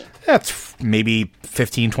from me? That's maybe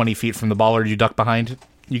 15, 20 feet from the bollard you duck behind.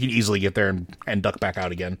 You can easily get there and duck back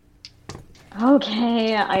out again.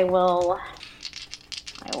 Okay, I will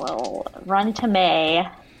run to May.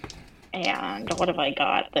 And what have I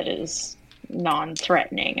got that is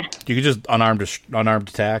non-threatening? You can just unarmed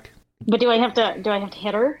attack. But do I have to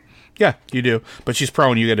hit her? Yeah, you do. But she's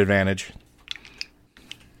prone, you get advantage.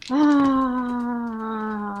 I'm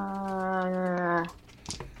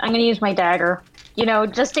going to use my dagger.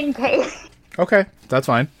 Just in case. Okay, that's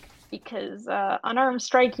fine. Because unarmed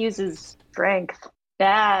strike uses strength.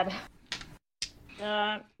 Bad.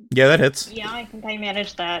 Yeah, that hits. Yeah, I think I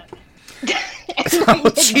managed that.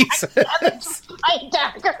 Oh, Jesus. My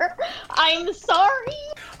dagger. I'm sorry.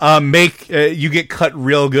 You get cut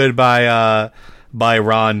real good by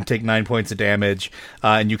Ron, take 9 points of damage,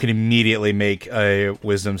 and you can immediately make a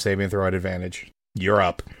wisdom saving throw at advantage. You're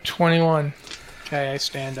up. 21. Okay, I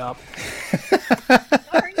stand up.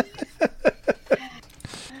 Sorry.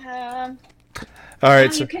 All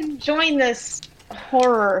right, you can join this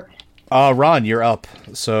horror. Ron, you're up.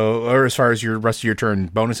 So, or as far as your rest of your turn,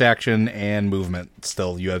 bonus action and movement.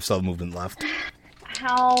 You have some movement left.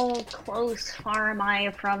 How far am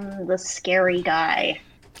I from the scary guy?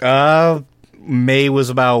 May was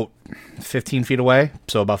about 15 feet away,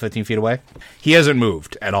 so about 15 feet away. He hasn't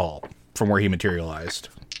moved at all from where he materialized.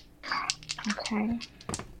 Okay.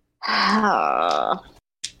 I'm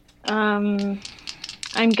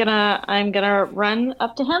gonna run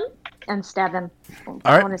up to him and stab him. All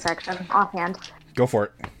right. Bonus action, offhand. Go for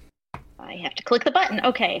it. I have to click the button.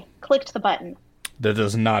 Okay, clicked the button. That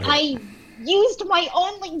does not hit. I used my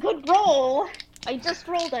only good roll. I just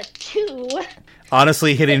rolled a 2.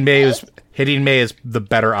 Honestly, hitting May is the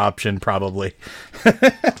better option, probably.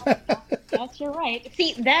 That's you're right.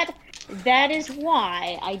 See, that is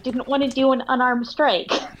why I didn't want to do an unarmed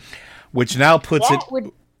strike. Which now puts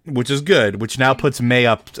which is good, which now puts May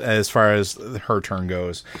up as far as her turn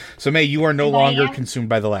goes. So May, you are no longer consumed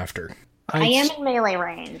by the laughter. I am in melee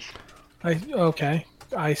range. Okay.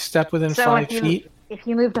 I step within so 5 feet. If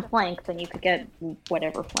you move to flank, then you could get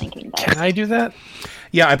whatever flanking does. Can I do that?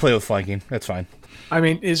 Yeah, I play with flanking. That's fine. I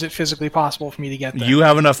mean, is it physically possible for me to get there? You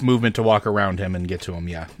have enough movement to walk around him and get to him.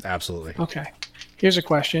 Yeah, absolutely. Okay. Here's a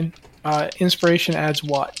question. Inspiration adds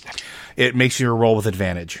what? It makes you roll with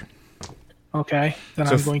advantage. Okay. Then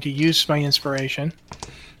I'm going to use my inspiration.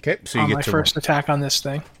 Okay, so you get my to first attack on this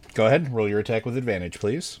thing. Go ahead, roll your attack with advantage,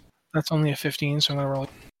 please. That's only a 15, so I'm going to roll.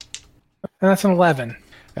 And that's an 11.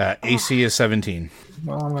 AC is 17.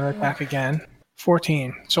 Well, I'm going to attack again.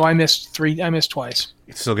 14. So I missed twice.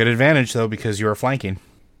 You still get advantage though because you are flanking.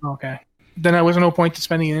 Okay. Then I was no point to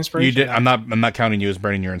spending an inspiration. You did. I'm not counting you as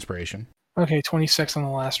burning your inspiration. Okay, 26 on the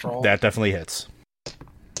last roll. That definitely hits.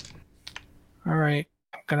 All right.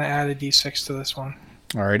 I'm going to add a d6 to this one.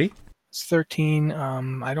 Alrighty. It's 13.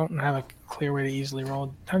 I don't have a clear way to easily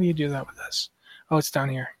roll. How do you do that with this? Oh, it's down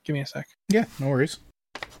here. Give me a sec. Yeah, no worries.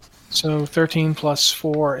 So 13 plus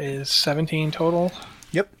 4 is 17 total.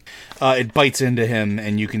 Yep. It bites into him,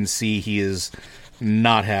 and you can see he is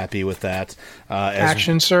not happy with that.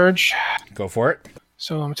 Action surge. Go for it.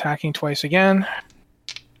 So I'm attacking twice again.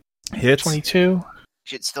 Hits. 22. You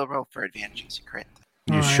should still roll for advantage as you crit.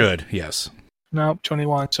 You should, yes. Nope,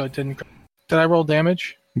 21, so it didn't. Did I roll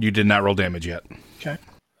damage? You did not roll damage yet. Okay.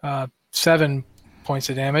 7 points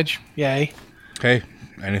of damage. Yay. Okay,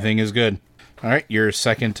 anything is good. All right, your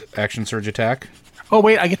second action surge attack. Oh,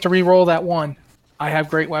 wait, I get to re-roll that one. I have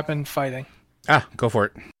great weapon fighting. Go for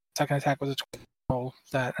it. Second attack was a 20. Roll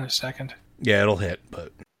that in a second. Yeah, it'll hit,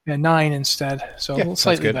 but... Yeah, 9 instead, so yeah,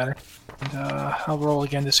 slightly better. And, I'll roll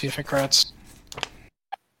again to see if it crits.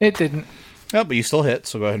 It didn't. Oh, but you still hit,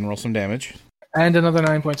 so go ahead and roll some damage. And another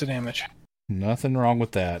 9 points of damage. Nothing wrong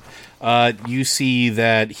with that. You see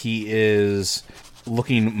that he is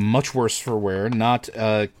looking much worse for wear. Not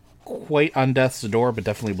quite on death's door, but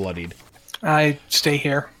definitely bloodied. I stay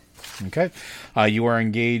here. Okay. You are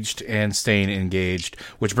engaged and staying engaged,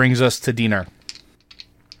 which brings us to Dinar.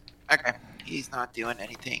 Okay. He's not doing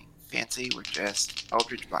anything fancy. We're just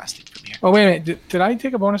Eldritch blasting from here. Oh, wait a minute. Did I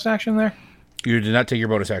take a bonus action there? You did not take your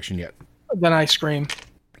bonus action yet. Then I scream.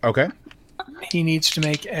 Okay. He needs to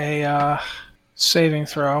make a saving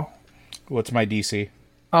throw. What's my DC?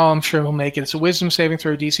 Oh, I'm sure he'll make it. It's a wisdom saving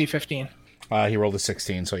throw, DC 15. He rolled a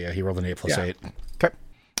 16, so yeah, he rolled an 8 plus 8. Okay.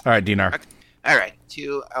 All right, Dinar. Okay. All right.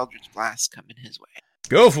 2 Eldritch blasts coming his way.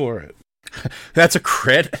 Go for it. That's a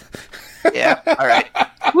crit. Yeah. All right.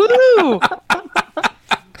 Woo!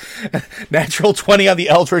 Natural 20 on the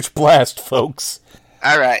Eldritch Blast, folks.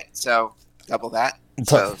 All right. So double that.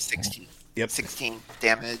 So 16. Yep. 16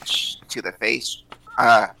 damage to the face.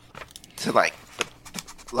 To like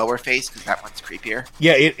the lower face because that one's creepier.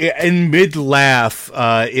 Yeah. In mid laugh,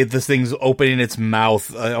 this thing's opening its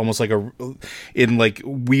mouth, almost like in like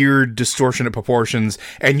weird distortionate proportions,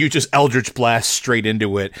 and you just Eldritch Blast straight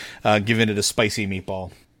into it, giving it a spicy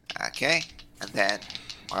meatball. Okay. And then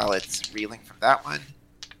while it's reeling from that one,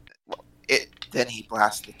 then he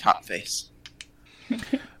blasts the top face.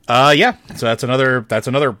 Yeah. So that's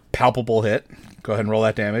another palpable hit. Go ahead and roll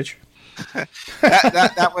that damage.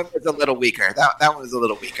 that one was a little weaker. That one was a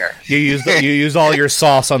little weaker. You used all your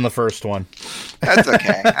sauce on the first one. That's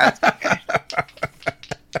okay.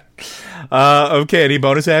 Okay. Any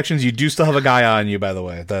bonus actions? You do still have a guy on you, by the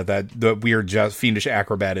way. The weird fiendish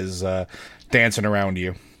acrobat is dancing around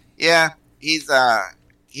you. Yeah, he's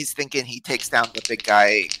thinking he takes down the big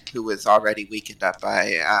guy who was already weakened up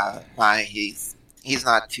by He's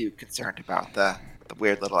not too concerned about the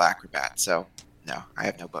weird little acrobat. So no, I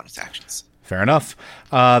have no bonus actions. Fair enough.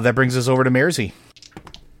 That brings us over to Mersey.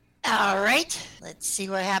 All right. Let's see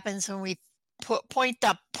what happens when we point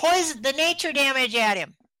the nature damage at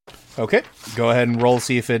him. Okay. Go ahead and roll,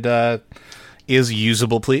 see if it is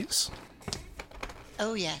usable, please.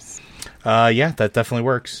 Oh, yes. Yeah, that definitely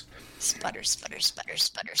works. Sputter, sputter, sputter,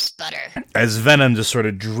 sputter, sputter. As venom just sort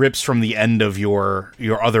of drips from the end of your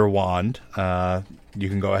other wand, you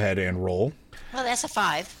can go ahead and roll. Well, that's a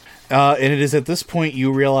 5. And it is at this point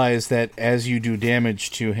you realize that as you do damage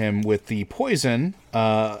to him with the poison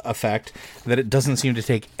effect, that it doesn't seem to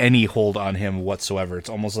take any hold on him whatsoever. It's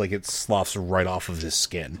almost like it sloughs right off of his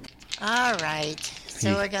skin. All right.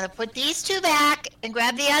 So we're going to put these 2 back and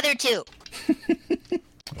grab the other 2.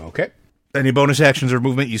 Okay. Any bonus actions or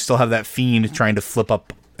movement? You still have that fiend trying to flip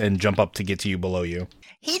up and jump up to get to you below you.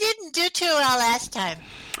 He didn't do too well last time.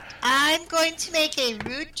 I'm going to make a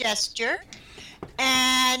rude gesture,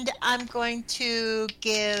 and I'm going to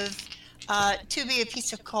give Tubi a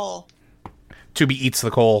piece of coal. Tubi eats the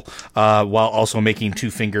coal while also making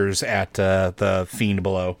 2 fingers at the fiend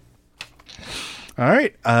below. All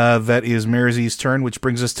right. That is Mersey's turn, which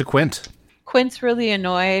brings us to Quint. Quint's really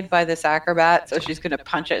annoyed by this acrobat, so she's going to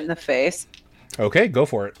punch it in the face. Okay, go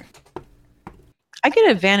for it. I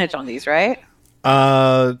get advantage on these, right?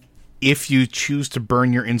 If you choose to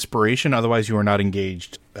burn your inspiration, otherwise you are not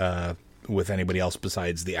engaged with anybody else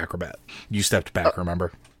besides the acrobat. You stepped back,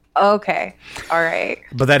 remember? Okay. All right.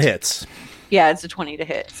 But that hits. Yeah, it's a 20 to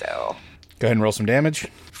hit, so... Go ahead and roll some damage.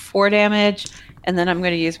 4 damage, and then I'm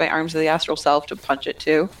going to use my Arms of the Astral Self to punch it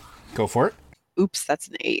too. Go for it. Oops, that's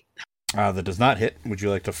an 8. That does not hit. Would you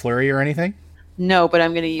like to flurry or anything? No, but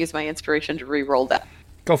I'm going to use my inspiration to re-roll that.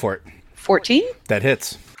 Go for it. 14? That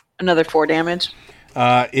hits. Another 4 damage.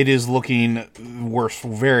 It is looking worse,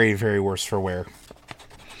 very, very worse for wear.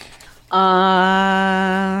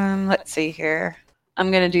 Let's see here.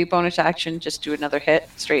 I'm going to do bonus action, just do another hit,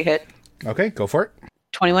 straight hit. Okay, go for it.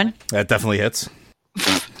 21? That definitely hits.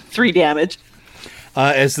 3 damage.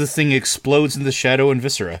 As this thing explodes in the shadow and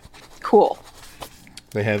viscera. Cool.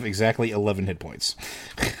 They have exactly 11 hit points.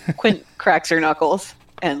 Quint cracks her knuckles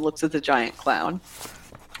and looks at the giant clown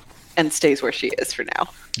and stays where she is for now.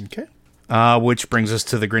 Okay. Which brings us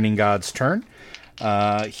to the Grinning God's turn.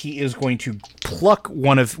 He is going to pluck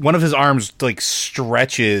one of his arms, like,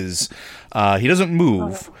 stretches. He doesn't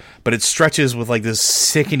move, but it stretches with, like, this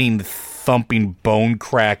sickening, thumping bone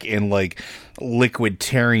crack and, like, liquid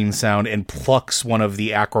tearing sound, and plucks one of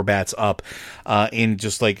the acrobats up and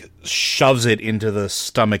just, like, shoves it into the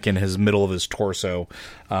stomach in his middle of his torso.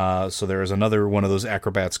 So there is another one of those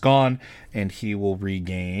acrobats gone, and he will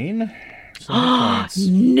regain some hit points.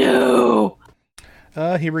 No!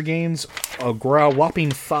 He regains a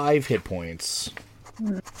whopping 5 hit points.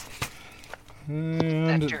 And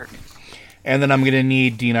then I'm going to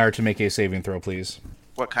need Dinar to make a saving throw, please.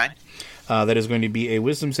 What kind? That is going to be a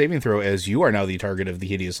wisdom saving throw, as you are now the target of the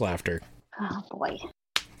hideous laughter. Oh, boy. All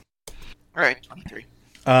right, 23.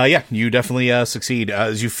 Yeah, you definitely succeed.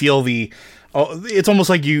 As you feel it's almost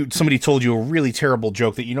like somebody told you a really terrible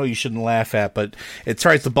joke that you know you shouldn't laugh at, but it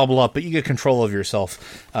tries to bubble up, but you get control of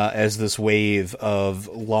yourself as this wave of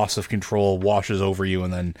loss of control washes over you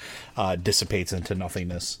and then dissipates into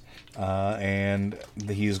nothingness. And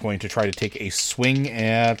he's going to try to take a swing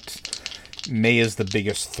at May is the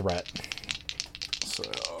biggest threat. So,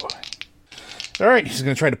 all right, he's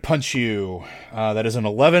going to try to punch you. That is an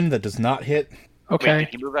 11. That does not hit. Okay.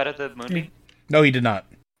 Wait, did he move out of the moonbeam? No, he did not.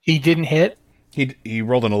 He didn't hit? He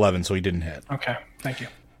rolled an 11, so he didn't hit. Okay, thank you.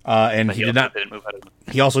 And But he did not. Didn't move out of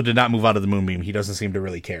the... He also did not move out of the moonbeam. He doesn't seem to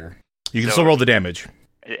really care. You can still roll the damage.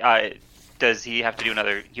 Does he have to do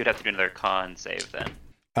another? You'd have to do another con save then.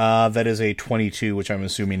 That is a 22, which I'm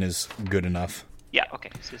assuming is good enough. Yeah.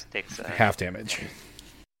 Okay. So this takes half damage.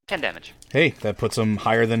 10 damage. Hey, that puts him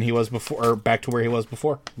higher than he was before, or back to where he was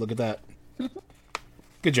before. Look at that.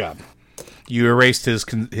 Good job. You erased his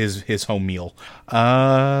home meal.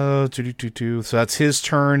 So that's his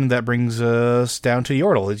turn. That brings us down to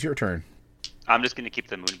Yordle. It's your turn. I'm just going to keep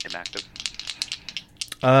the moonbeam active.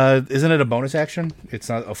 Isn't it a bonus action? It's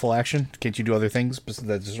not a full action? Can't you do other things that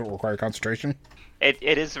doesn't require concentration? It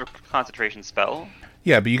is a concentration spell.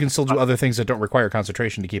 Yeah, but you can still do other things that don't require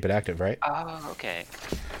concentration to keep it active, right? Oh, okay.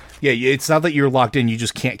 Yeah, it's not that you're locked in. You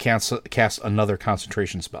just can't cast another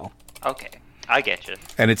concentration spell. Okay, I get you.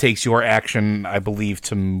 And it takes your action, I believe,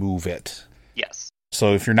 to move it. Yes.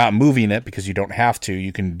 So if you're not moving it because you don't have to,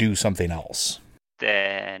 you can do something else.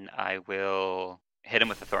 Then I will hit him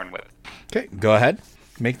with the Thorn Whip. Okay, go ahead.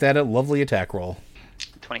 Make that a lovely attack roll.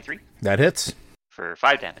 23. That hits. For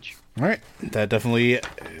 5 damage. All right, that definitely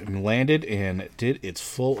landed and did its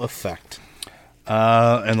full effect.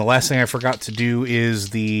 And the last thing I forgot to do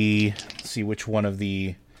is let's see which one of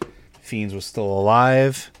the fiends was still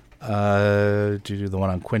alive. The one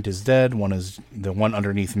on Quint is dead. The one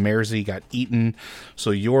underneath Merzy got eaten.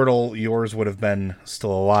 So Yordle, yours would have been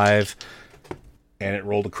still alive, and it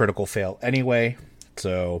rolled a critical fail anyway.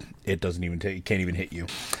 So it can't even hit you.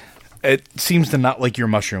 It seems to not like your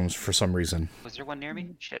mushrooms for some reason. Was there one near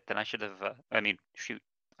me? Shit, then I should have...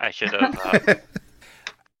 I should have...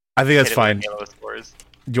 I think that's fine. Do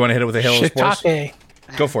you want to hit it with a hail of spores? Shiitake.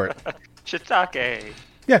 Go for it. Shiitake.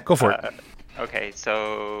 Yeah, go for it. Okay,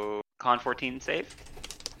 so... Con 14 save?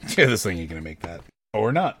 Yeah, this thing, you're going to make that.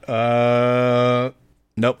 Or not.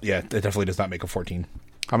 Nope, yeah, it definitely does not make a 14.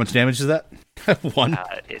 How much damage is that? 1?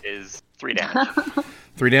 It is 3 damage.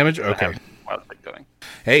 3 damage? Okay. Going.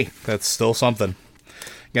 Hey, that's still something.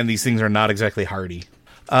 Again, these things are not exactly hardy.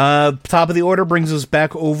 Top of the order brings us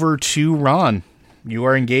back over to Ron. You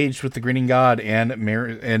are engaged with the Grinning God and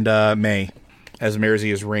May, as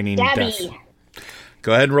Merzy is raining death.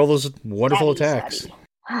 Go ahead and roll those wonderful attacks.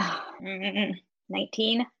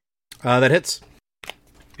 19. That hits.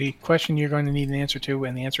 The question you're going to need an answer to,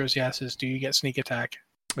 and the answer is yes, is do you get sneak attack?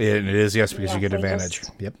 It is yes, because you get advantage.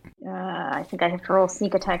 Yep. I I think I have to roll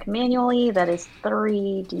sneak attack manually. That is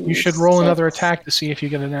 3d6. You should roll another attack to see if you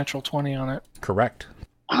get a natural 20 on it. Correct.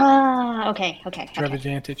 Okay. You have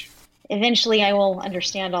advantage. Eventually I will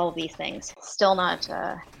understand all of these things. Still not...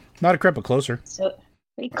 Not a crit, but closer. So,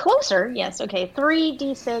 closer, yes. Okay,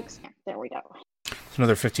 3d6. There we go. It's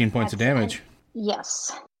another 15 points of damage.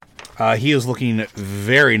 Yes. He is looking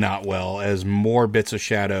very not well as more bits of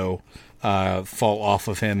shadow fall off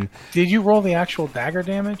of him. Did you roll the actual dagger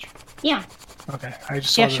damage? Yeah. Okay, I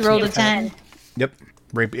just Yeah, she rolled a 10. Yep.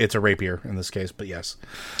 It's a rapier in this case, but yes.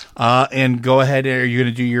 And go ahead. Are you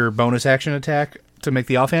going to do your bonus action attack to make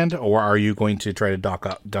the offhand, or are you going to try to duck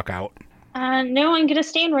out? No, I'm going to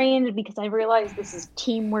stay in range because I realize this is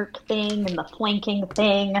teamwork thing and the flanking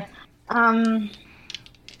thing.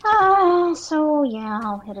 So yeah,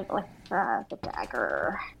 I'll hit it with the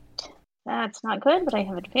dagger. That's not good, but I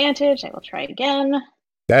have advantage. I will try again.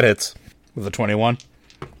 That hits with a 21.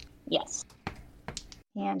 Yes.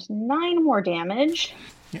 And 9 more damage.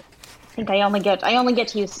 Yep. I think I only get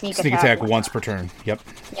to use sneak attack once per turn. Yep.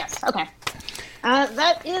 Yes. Okay.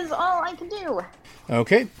 That is all I can do.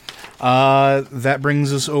 Okay. That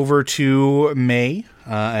brings us over to May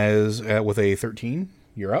with a 13.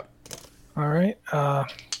 You're up. All right.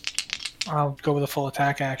 I'll go with a full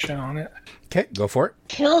attack action on it. Okay, go for it.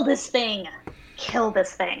 Kill this thing.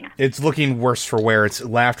 It's looking worse for wear. Its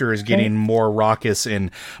laughter is getting more raucous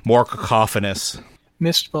and more cacophonous.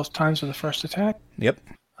 Missed both times with the first attack. Yep.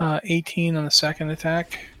 18 on the second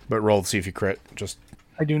attack. But roll to see if you crit.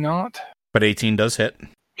 I do not. But 18 does hit.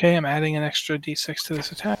 Okay, I'm adding an extra d6 to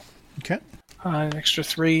this attack. Okay. An extra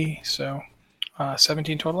 3, so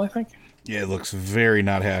 17 total, I think. Yeah, it looks very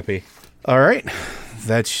not happy. All right.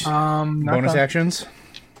 That's bonus actions.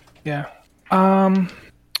 Yeah.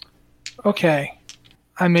 Okay.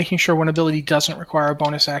 I'm making sure one ability doesn't require a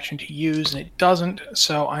bonus action to use, and it doesn't,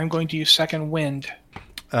 so I'm going to use Second Wind.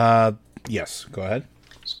 Yes, go ahead.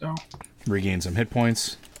 So regain some hit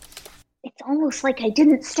points. It's almost like I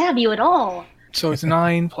didn't stab you at all. So it's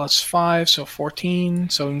 9 plus 5, so 14.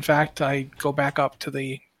 So in fact, I go back up to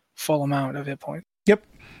the full amount of hit points. Yep.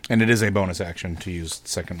 And it is a bonus action to use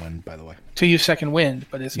Second Wind, by the way. To use Second Wind,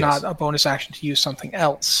 but it's not a bonus action to use something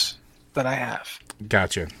else that I have.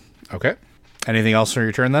 Gotcha. Okay. Anything else for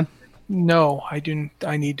your turn then? No, I do.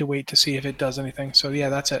 I need to wait to see if it does anything. So yeah,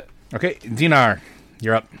 that's it. Okay, Dinar,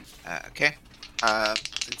 you're up. Okay.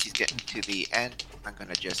 Since he's getting to the end, I'm going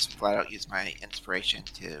to just flat out use my inspiration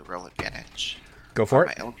to roll advantage. Go for it.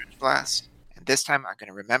 My Eldritch Blast. And this time I'm going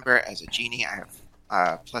to remember as a genie I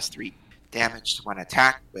have plus 3 damage to one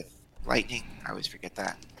attack with lightning. I always forget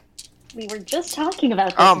that. We were just talking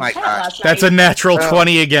about this. Oh my gosh. That's a natural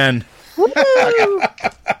 20 again. Okay.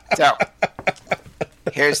 So,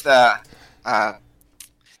 here's the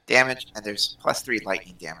damage, and there's plus 3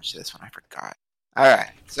 lightning damage to this one. I forgot.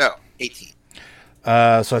 Alright, so 18.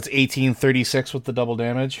 So it's 1836 with the double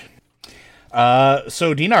damage.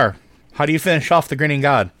 So Dinar, how do you finish off the Grinning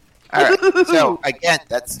God? Alright, so again,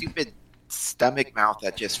 that stupid stomach mouth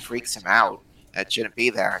that just freaks him out. That shouldn't be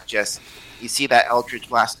there. Just, you see that Eldritch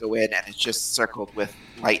Blast go in, and it's just circled with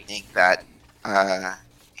lightning that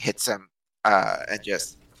hits him and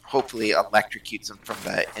just hopefully electrocutes him from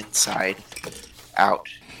the inside out.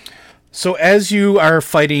 So as you are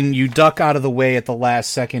fighting, you duck out of the way at the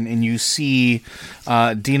last second, and you see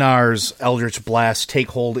Dinar's Eldritch Blast take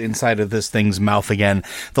hold inside of this thing's mouth again.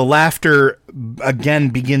 The laughter again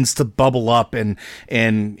begins to bubble up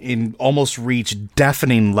and almost reach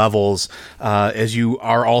deafening levels as you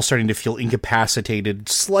are all starting to feel incapacitated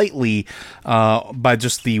slightly by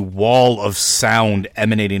just the wall of sound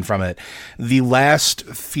emanating from it. The last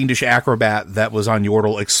fiendish acrobat that was on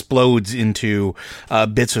Yordle explodes into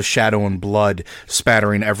bits of shadow and blood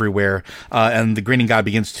spattering everywhere, and the Grinning God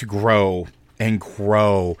begins to grow and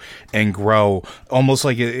grow and grow, almost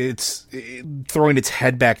like it's throwing its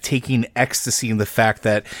head back, taking ecstasy in the fact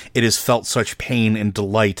that it has felt such pain and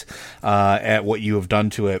delight at what you have done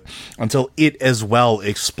to it, until it as well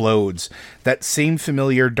explodes. That same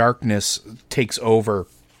familiar darkness takes over,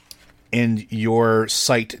 and your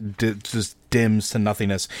sight just dims to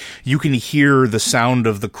nothingness. You can hear the sound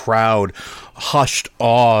of the crowd, hushed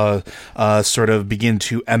awe, sort of begin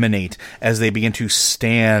to emanate as they begin to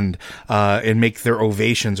stand and make their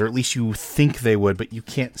ovations, or at least you think they would, but you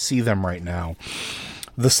can't see them right now.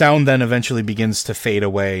 The sound then eventually begins to fade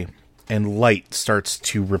away, and light starts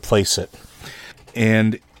to replace it.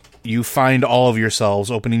 And you find all of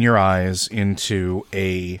yourselves opening your eyes into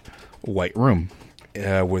a white room.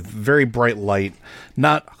 With very bright light,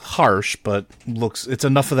 not harsh, but it's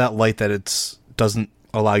enough of that light that it doesn't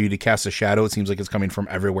allow you to cast a shadow. It seems like it's coming from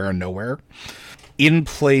everywhere and nowhere. In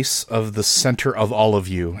place of the center of all of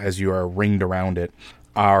you, as you are ringed around it,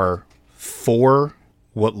 are 4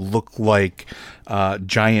 what look like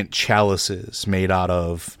giant chalices made out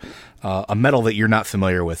of a metal that you're not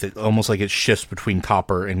familiar with. It almost like it shifts between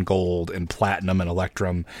copper and gold and platinum and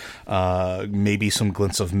electrum. Maybe some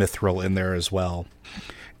glints of mithril in there as well.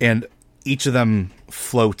 And each of them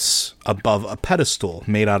floats above a pedestal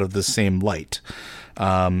made out of the same light.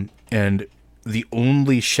 And the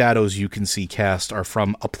only shadows you can see cast are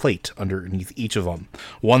from a plate underneath each of them.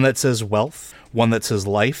 One that says wealth, one that says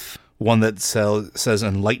life, one that says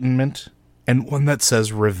enlightenment, and one that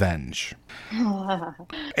says revenge.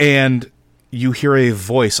 And you hear a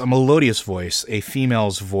voice, a melodious voice, a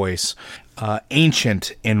female's voice,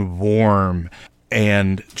 ancient and warm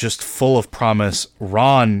and just full of promise.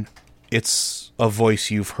 Ron, it's a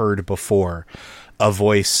voice you've heard before. A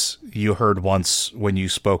voice you heard once when you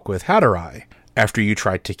spoke with Hatterai after you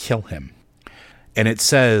tried to kill him. And it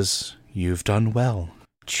says, "You've done well.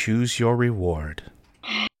 Choose your reward."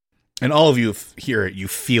 And all of you hear it. You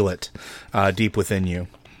feel it deep within you.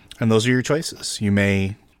 And those are your choices. You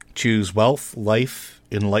may choose wealth, life,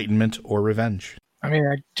 enlightenment, or revenge. I mean,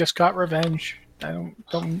 I just got revenge. I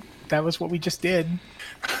don't that was what we just did.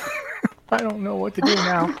 I don't know what to do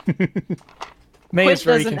now. May Quit is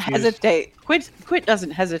very doesn't confused. hesitate. Quit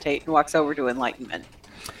doesn't hesitate and walks over to enlightenment.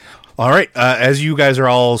 All right. As you guys are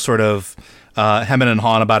all sort of hemming and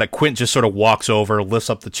hawing about it, Quint just sort of walks over, lifts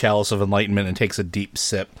up the chalice of enlightenment, and takes a deep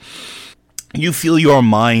sip. You feel your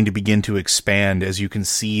mind begin to expand as you can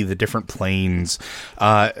see the different planes.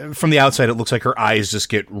 From the outside, it looks like her eyes just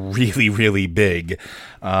get really, really big.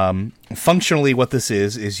 Functionally, what this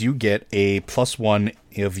is you get a +1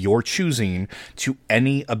 of your choosing to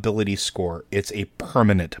any ability score. It's a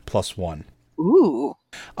permanent +1. Ooh.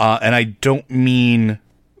 And I don't mean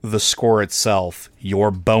the score itself.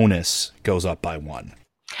 Your bonus goes up by 1.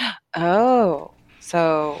 Oh,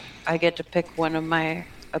 so I get to pick one of my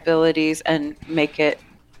abilities and make it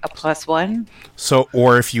a +1? So,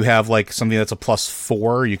 or if you have like something that's a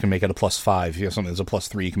 +4, you can make it a +5. If you have something that's a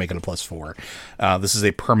 +3, you can make it a +4. This is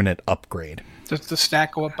a permanent upgrade. Does the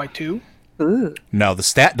stat go up by 2? Ooh. No, the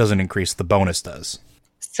stat doesn't increase, the bonus does.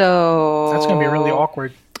 So That's going to be really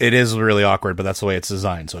awkward. It is really awkward, but that's the way it's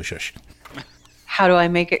designed, so shush. How do I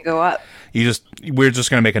make it go up? We're just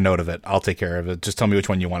going to make a note of it. I'll take care of it. Just tell me which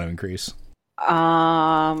one you want to increase.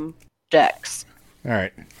 Dex. All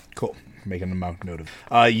right, cool. Making a note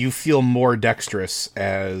of. You feel more dexterous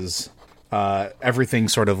as everything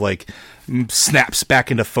sort of like snaps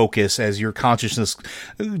back into focus as your consciousness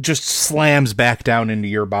just slams back down into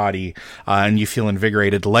your body, and you feel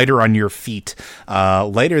invigorated, lighter on your feet,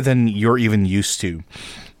 lighter than you're even used to,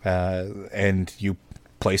 and you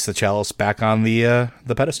place the chalice back on the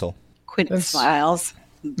pedestal. Quint smiles.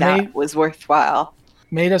 That was worthwhile.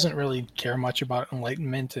 May doesn't really care much about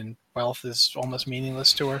enlightenment, and wealth is almost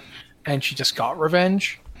meaningless to her. And she just got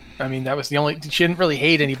revenge. I mean, that was the only... She didn't really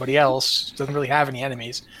hate anybody else. Doesn't really have any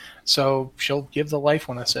enemies. So she'll give the life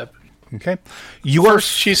one a sip. Okay.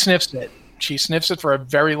 First, she sniffs it. She sniffs it for a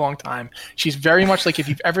very long time. She's very much like if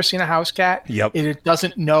you've ever seen a house cat, Yep. It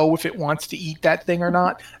doesn't know if it wants to eat that thing or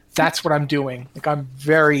not. That's what I'm doing. Like, I'm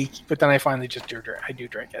very... But then I finally just do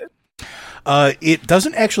drink it. It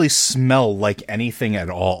doesn't actually smell like anything at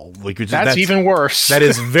all. Like that's even worse. That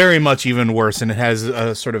is very much even worse, and it has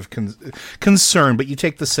a sort of concern. But you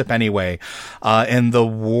take the sip anyway, and the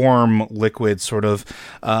warm liquid sort of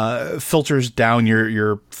filters down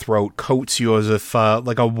your throat, coats you as if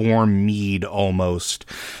like a warm mead almost,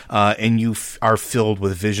 and you are filled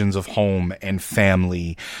with visions of home and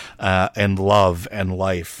family, and love and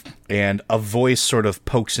life. And a voice sort of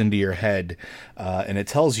pokes into your head, and it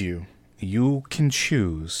tells you. You can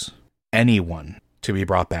choose anyone to be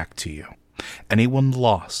brought back to you. Anyone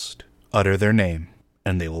lost, utter their name,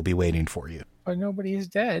 and they will be waiting for you. But nobody is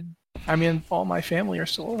dead. I mean, all my family are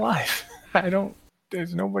still alive.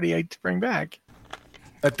 There's nobody to bring back.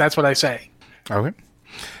 That's what I say. Okay.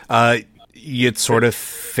 It sort of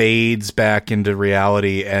fades back into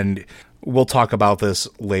reality, and we'll talk about this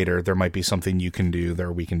later. There might be something you can do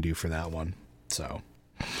there we can do for that one. So...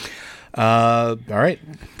 all right.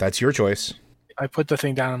 That's your choice. I put the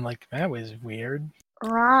thing down. I'm like, that was weird.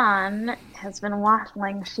 Ron has been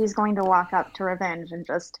waffling. She's going to walk up to Revenge and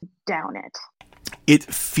just down it. It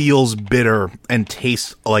feels bitter and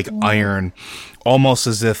tastes like iron, almost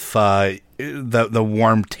as if the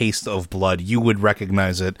warm taste of blood. You would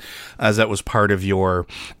recognize it as that was part of your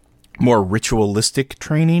more ritualistic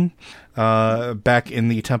training back in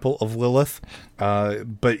the Temple of Lilith.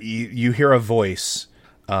 But you hear a voice.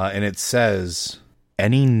 And it says,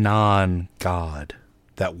 any non-god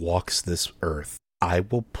that walks this earth I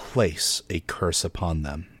will place a curse upon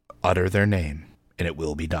them. Utter their name, and it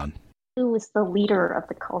will be done. Who was the leader of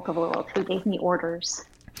the Cult of Lilith? Who gave me orders?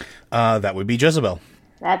 That would be Jezebel.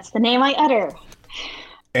 That's the name I utter.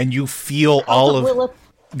 And you feel all of... Lilith,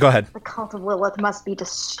 Go ahead. the Cult of Lilith must be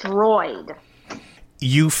destroyed.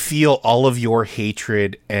 You feel all of your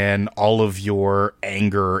hatred and all of your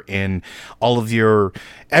anger and all of your...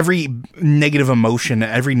 every negative emotion,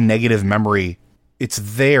 every negative memory. It's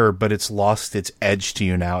there, but it's lost its edge to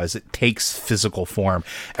you now as it takes physical form.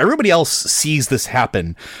 Everybody else sees this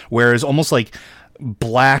happen, whereas almost like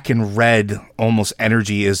black and red almost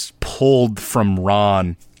energy is pulled from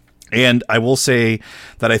Ron. And I will say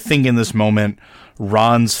that I think in this moment,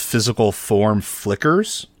 Ron's physical form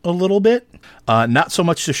flickers a little bit. Not so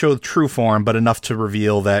much to show the true form, but enough to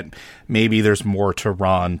reveal that maybe there's more to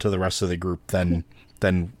Ron, to the rest of the group, than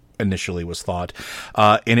initially was thought.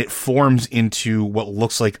 And it forms into what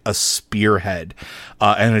looks like a spearhead.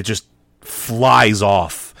 And it just flies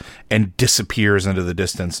off and disappears into the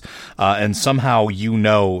distance. And somehow you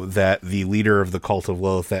know that the leader of the Cult of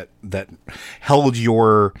Lilith that held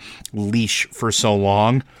your leash for so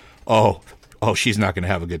long, oh, she's not going to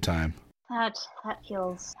have a good time. That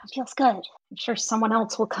feels good. I'm sure someone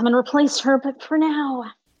else will come and replace her, but for now,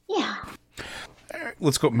 yeah.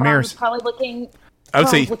 Let's go. Maris probably looking. I would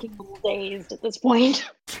say looking a little dazed at this point.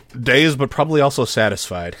 Dazed, but probably also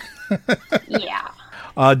satisfied. Yeah.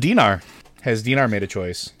 Dinar. Has Dinar made a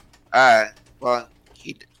choice? Well,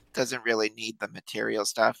 he doesn't really need the material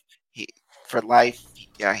stuff. For life, he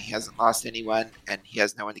hasn't lost anyone, and he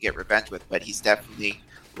has no one to get revenge with. But he's definitely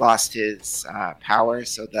lost his power,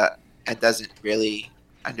 and doesn't really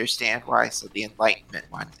understand why. So the Enlightenment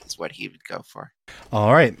one is what he would go for.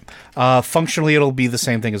 All right. Functionally, it'll be the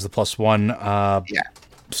same thing as the +1. Yeah.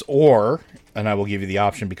 Or, and I will give you the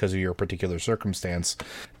option because of your particular circumstance,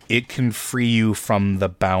 it can free you from the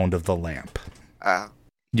bound of the lamp.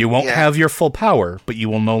 You won't have your full power, but you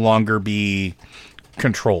will no longer be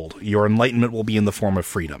controlled. Your enlightenment will be in the form of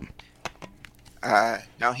freedom.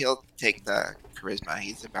 No, he'll take the charisma.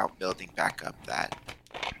 He's about building back up that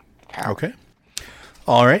power. Okay.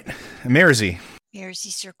 All right. Marzi.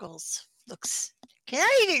 Marzi circles. Looks... Can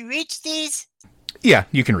I even reach these? Yeah,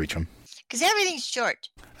 you can reach them. Because everything's short.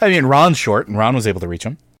 I mean, Ron's short, and Ron was able to reach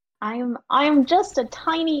him. I'm just a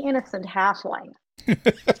tiny, innocent halfling.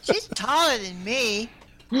 She's taller than me.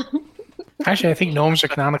 Actually, I think gnomes are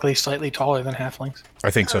canonically slightly taller than halflings.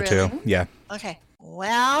 I think so, really? too. Yeah. Okay.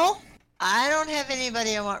 Well, I don't have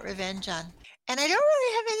anybody I want revenge on. And I don't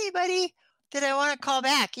really have anybody that I want to call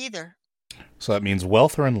back either. So that means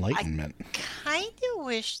wealth or enlightenment. I kind of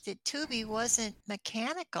wish that Tubi wasn't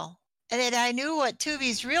mechanical. And that I knew what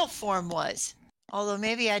Tubi's real form was. Although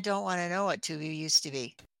maybe I don't want to know what Tubi used to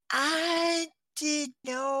be. I did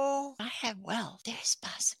know I have wealth. There's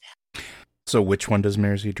possibility. So which one does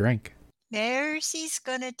Marzi drink? Marzi's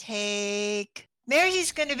going to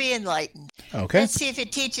be enlightened. Okay. Let's see if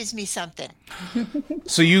it teaches me something.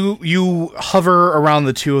 So you hover around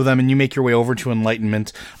the two of them and you make your way over to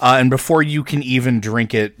enlightenment. And before you can even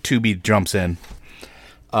drink it, Tubi jumps in.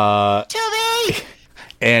 Tubi!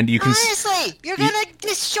 And you can... Honestly, you're going to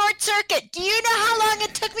short circuit. Do you know how long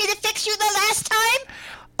it took me to fix you the last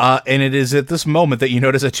time? And it is at this moment that you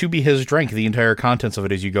notice that Tubi has drank the entire contents of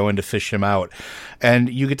it as you go in to fish him out. And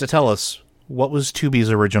you get to tell us, what was Tubi's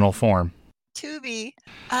original form? Tubi,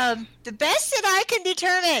 the best that I can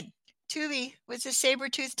determine, Tubi was a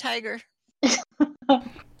saber-toothed tiger.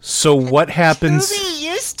 So what happens... Tubi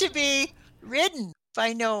used to be ridden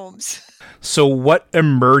by gnomes. So what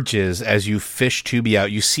emerges as you fish Tubi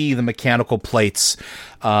out? You see the mechanical plates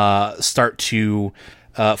start to...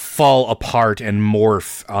 fall apart and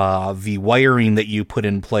morph. The wiring that you put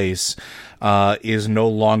in place is no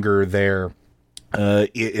longer there.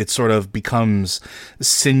 It sort of becomes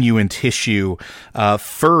sinew and tissue.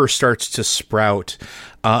 Fur starts to sprout.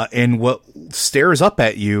 And what stares up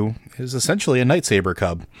at you is essentially a Nightsaber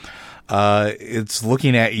cub. It's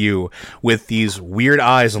looking at you with these weird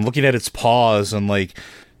eyes and looking at its paws and like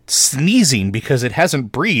sneezing because it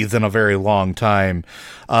hasn't breathed in a very long time.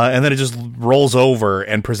 And then it just rolls over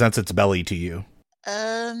and presents its belly to you.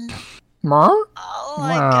 Oh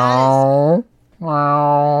my God.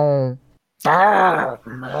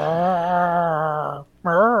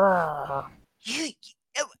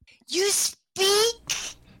 You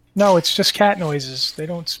speak? No, it's just cat noises. They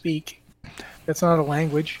don't speak. That's not a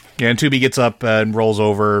language. Yeah, and Tubi gets up and rolls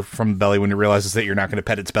over from the belly when it realizes that you're not going to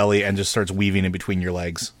pet its belly and just starts weaving in between your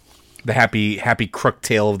legs. The happy crook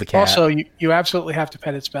tail of the cat. Also, you absolutely have to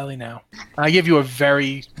pet its belly now. I give you a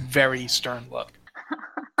very, very stern look.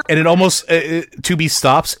 And it almost, Tubi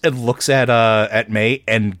stops and looks at May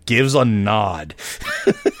and gives a nod.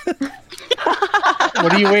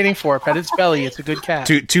 What are you waiting for? Pet its belly. It's a good cat.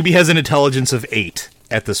 Tubi has an intelligence of 8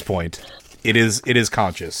 at this point. It is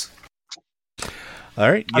conscious.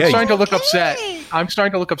 All right. I'm starting to look upset. I'm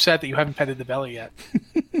starting to look upset that you haven't petted the belly yet.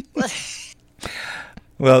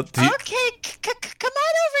 Well, okay, come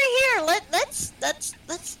on over here.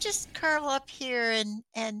 Let's just curl up here,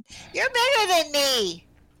 and you're better than me.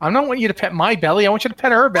 I don't want you to pet my belly. I want you to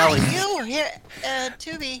pet her belly. You here,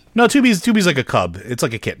 Tubi? No, Tubi's like a cub. It's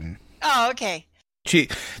like a kitten. Oh, okay.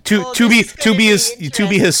 Tubi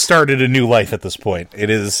has started a new life at this point.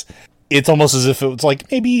 It's almost as if it was like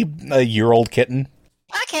maybe a year-old kitten.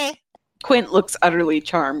 Okay. Quint looks utterly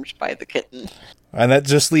charmed by the kitten. And that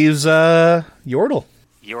just leaves Yordle.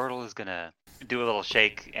 Yordle is gonna do a little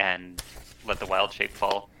shake and let the wild shape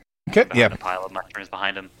fall. Okay, yeah. A pile of mushrooms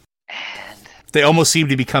behind him. And they almost seem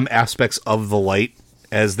to become aspects of the light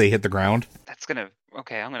as they hit the ground.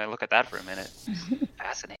 Okay, I'm gonna look at that for a minute.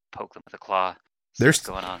 Fascinating. Poke them with a claw. What's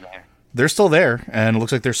going on there? They're still there, and it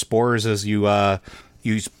looks like they're spores as you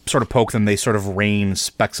sort of poke them. They sort of rain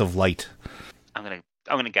specks of light. I'm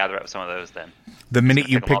gonna gather up some of those then. The minute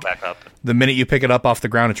you pick it up off the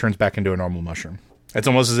ground, it turns back into a normal mushroom. It's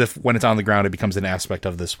almost as if when it's on the ground, it becomes an aspect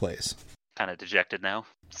of this place. Kind of dejected now.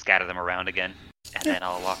 Scatter them around again, and then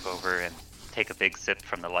I'll walk over and take a big sip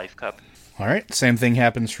from the life cup. All right, same thing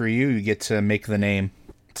happens for you. You get to make the name.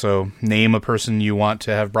 So name a person you want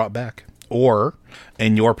to have brought back. Or,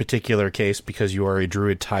 in your particular case, because you are a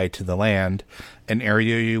druid tied to the land, an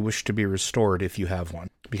area you wish to be restored if you have one.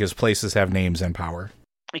 Because places have names and power.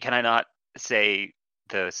 Can I not say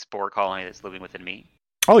the spore colony that's living within me?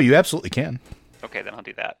 Oh, you absolutely can. Okay, then I'll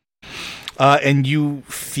do that. And you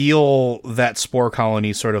feel that spore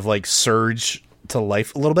colony sort of like surge to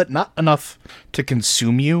life a little bit. Not enough to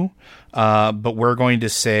consume you, but we're going to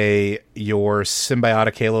say your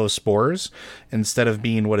symbiotic halo spores, instead of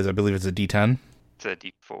being, I believe it's a D10? It's a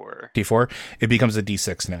D4. D4? It becomes a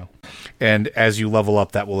D6 now. And as you level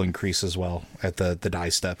up, that will increase as well at the die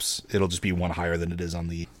steps. It'll just be one higher than it is on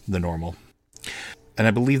the normal. And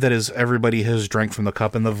I believe that is everybody has drank from the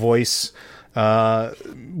cup, and the voice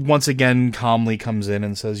once again calmly comes in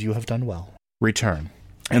and says, "You have done well. Return."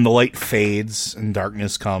 And the light fades and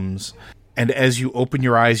darkness comes. And as you open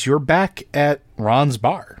your eyes, you're back at Ron's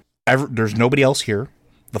bar. There's nobody else here.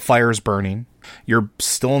 The fire is burning. You're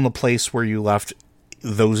still in the place where you left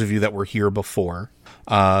those of you that were here before.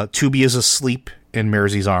 Tubi is asleep in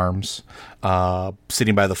Mersey's arms,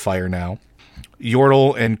 sitting by the fire now.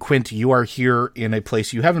 Yordle and Quint, you are here in a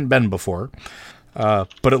place you haven't been before.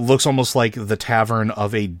 But it looks almost like the tavern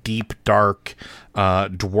of a deep, dark,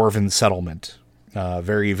 dwarven settlement.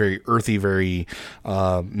 Very, very earthy, very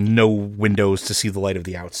no windows to see the light of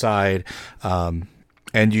the outside. And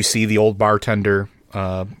you see the old bartender,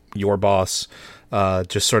 your boss,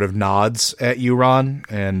 just sort of nods at you, Ron,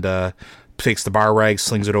 and takes the bar rag,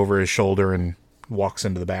 slings it over his shoulder, and walks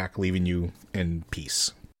into the back, leaving you in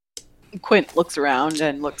peace. Quint looks around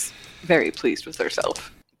and looks very pleased with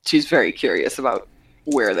herself. She's very curious about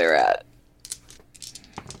where they're at.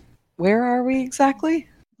 Where are we exactly?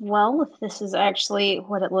 Well, if this is actually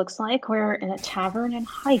what it looks like, we're in a tavern in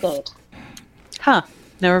Highgate. Huh.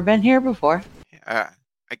 Never been here before. I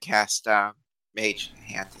cast Mage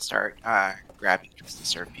Hand to start grabbing drinks to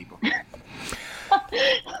serve people.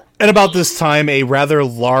 At about this time, a rather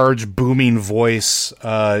large, booming voice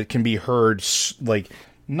can be heard, like,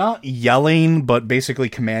 not yelling, but basically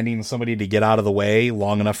commanding somebody to get out of the way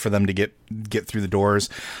long enough for them to get through the doors.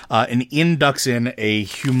 And in ducks in a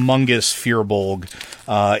humongous Firbolg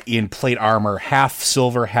in plate armor, half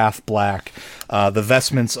silver, half black. The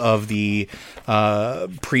vestments of the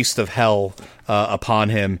priest of hell upon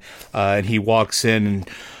him. And he walks in and,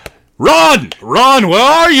 Ron, where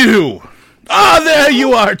are you? Ah, there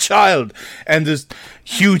you are, child. And this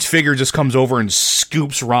huge figure just comes over and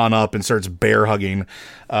scoops Ron up and starts bear hugging.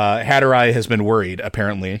 Hatterai has been worried,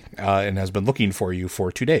 apparently, and has been looking for you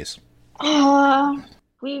for 2 days.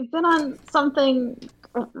 We've been on something.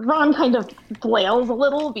 Ron kind of flails a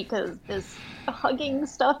little because this hugging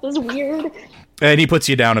stuff is weird. And he puts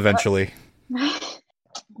you down eventually.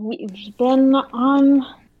 We've been on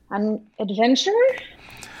an adventure?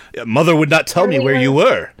 Mother would not tell me where you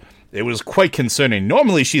were. It was quite concerning.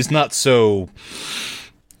 Normally she's not so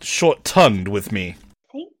short-tongued with me.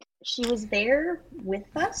 I think she was there with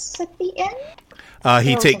us at the end?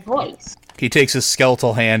 He takes his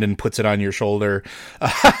skeletal hand and puts it on your shoulder.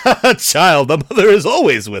 Child, the mother is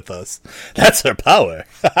always with us. That's her power.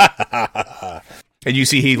 And you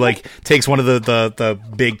see he like takes one of the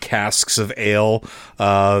big casks of ale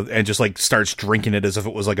and just like starts drinking it as if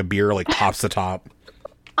it was like a beer, like pops the top.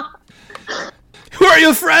 Who are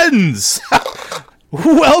your friends?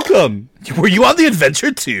 Welcome. Were you on the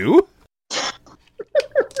adventure too?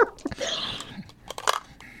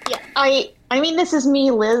 Yeah, I mean, this is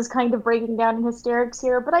me, Liz, kind of breaking down in hysterics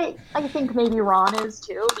here, but I think maybe Ron is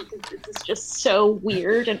too, because this is just so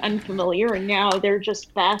weird and unfamiliar, and now they're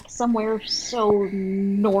just back somewhere so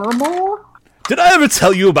normal. Did I ever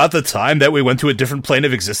tell you about the time that we went to a different plane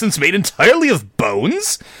of existence made entirely of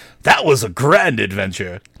bones? That was a grand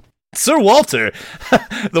adventure. Sir Walter,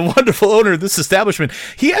 the wonderful owner of this establishment,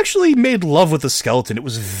 he actually made love with a skeleton. It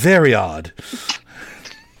was very odd.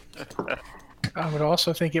 I would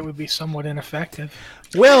also think it would be somewhat ineffective.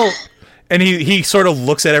 Well, and he sort of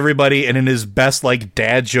looks at everybody, and in his best, like,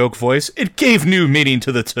 dad joke voice, it gave new meaning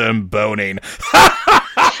to the term boning.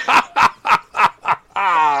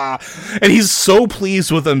 And he's so pleased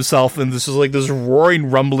with himself, and this is like this roaring,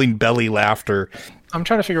 rumbling belly laughter. I'm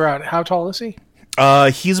trying to figure out, how tall is he?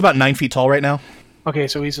 He's about 9 feet tall right now. Okay,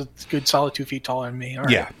 so he's a good solid 2 feet taller than me. All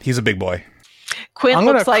right. Yeah, he's a big boy. Quint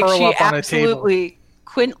looks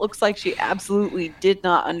like she absolutely did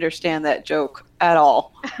not understand that joke at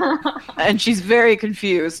all. And she's very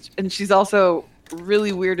confused. And she's also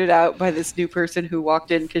really weirded out by this new person who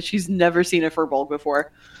walked in because she's never seen a furball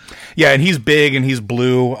before. Yeah, and he's big and he's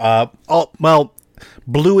blue.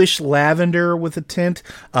 Bluish lavender with a tint.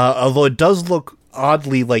 Although it does look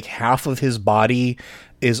oddly like half of his body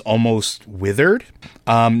is almost withered.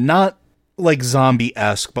 Not like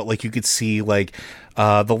zombie-esque, but like you could see like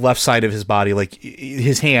the left side of his body, like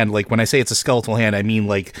his hand, like when I say it's a skeletal hand, I mean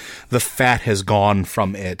like the fat has gone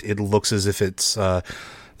from it. It looks as if it's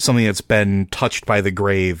something that's been touched by the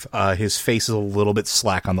grave. His face is a little bit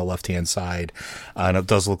slack on the left-hand side, and it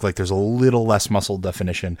does look like there's a little less muscle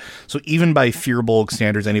definition. So even by Fearbolg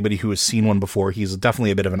standards, anybody who has seen one before, he's definitely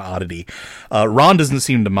a bit of an oddity. Ron doesn't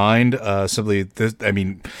seem to mind. Simply, this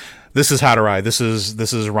is Hatterai. This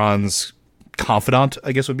is Ron's confidant,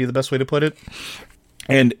 I guess would be the best way to put it.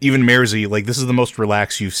 And even Mersey, like, this is the most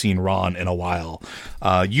relaxed you've seen Ron in a while.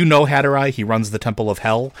 You know Hatterai. He runs the Temple of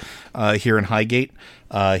Hell here in Highgate.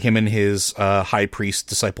 Him and his high priest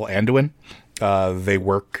disciple Anduin, they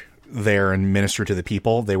work there and minister to the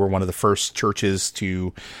people. They were one of the first churches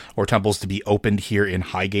or temples to be opened here in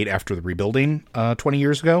Highgate after the rebuilding 20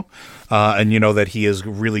 years ago. And you know that he is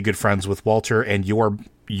really good friends with Walter and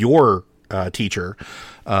your teacher,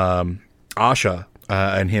 Asha,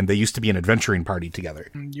 and him. They used to be an adventuring party together.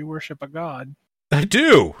 You worship a god. I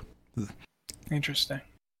do. Interesting.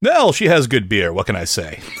 Well, she has good beer. What can I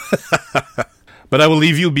say? But I will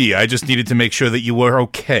leave you be. I just needed to make sure that you were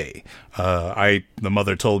okay. The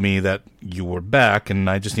mother told me that you were back, and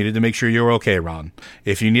I just needed to make sure you were okay, Ron.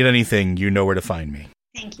 If you need anything, you know where to find me.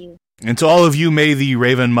 Thank you. And to all of you, may the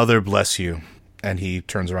Raven Mother bless you. And he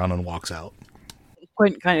turns around and walks out.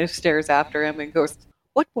 Quint kind of stares after him and goes,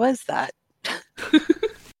 "What was that?"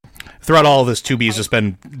 Throughout all of this, 2B's just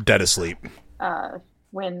been dead asleep.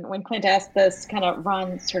 When Clint asked this, kind of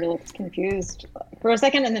Ron sort of looks confused for a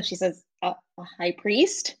second, and then she says, a high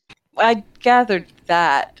priest? I gathered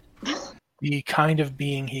that. The kind of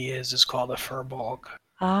being he is called a Furbolg.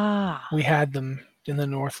 Ah. We had them in the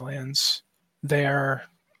Northlands. They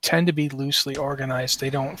tend to be loosely organized. They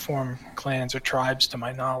don't form clans or tribes, to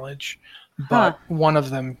my knowledge. But one of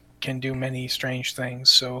them can do many strange things,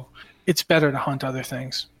 so it's better to hunt other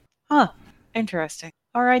things. Huh. Interesting.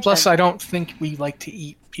 All right. Plus, then. I don't think we like to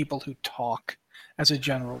eat people who talk, as a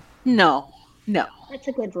general. No. That's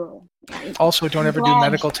a good rule. Also, don't ever do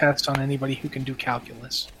medical tests on anybody who can do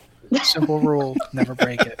calculus. Simple rule, never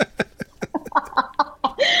break it.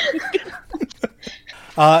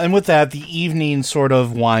 And with that, the evening sort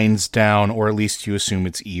of winds down, or at least you assume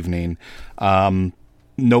it's evening.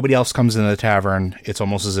 Nobody else comes in the tavern. It's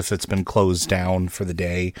almost as if it's been closed down for the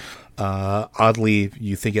day. Oddly,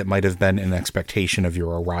 you think it might have been an expectation of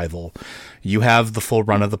your arrival. You have the full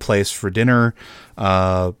run of the place for dinner.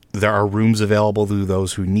 There are rooms available to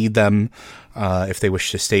those who need them if they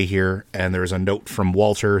wish to stay here. And there's a note from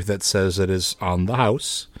Walter that says it is on the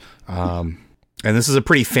house. And this is a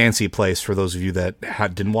pretty fancy place for those of you that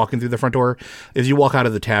didn't walk in through the front door. As you walk out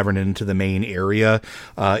of the tavern into the main area,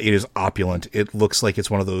 it is opulent. It looks like it's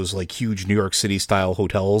one of those like huge New York City style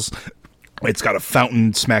hotels It's got a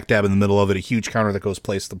fountain smack dab in the middle of it, a huge counter that goes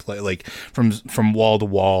place to place, like from wall to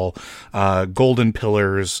wall, golden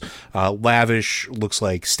pillars, lavish, looks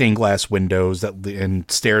like stained glass windows and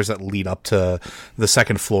stairs that lead up to the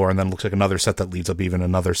second floor, and then looks like another set that leads up even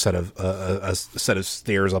another set of a set of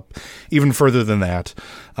stairs up even further than that,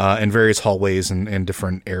 and various hallways and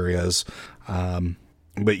different areas.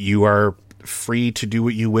 But you are free to do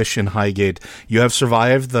what you wish in Highgate. You have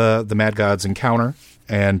survived the Mad God's encounter.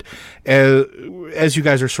 And as you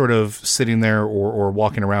guys are sort of sitting there or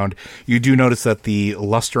walking around, you do notice that the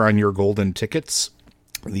luster on your golden tickets,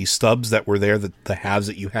 the stubs that were there, the halves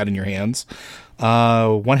that you had in your hands,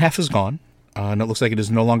 one half is gone. And it looks like it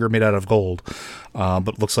is no longer made out of gold,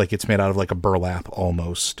 but looks like it's made out of like a burlap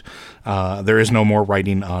almost. There is no more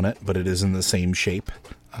writing on it, but it is in the same shape.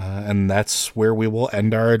 And that's where we will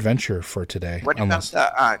end our adventure for today. What about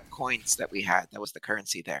the coins that we had? That was the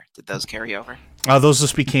currency there. Did those carry over? Those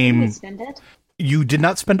just became... Did we spend it? You did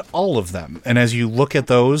not spend all of them. And as you look at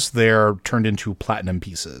those, they're turned into platinum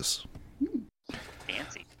pieces.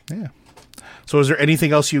 Fancy. Yeah. So is there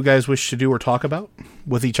anything else you guys wish to do or talk about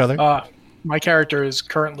with each other? My character is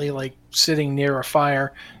currently like sitting near a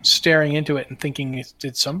fire, staring into it and thinking,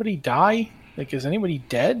 did somebody die? Like, is anybody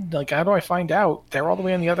dead? Like, how do I find out? They're all the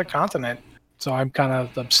way on the other continent. So I'm kind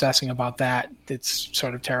of obsessing about that. It's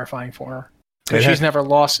sort of terrifying for her. Because she's never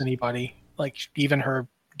lost anybody. Like, even her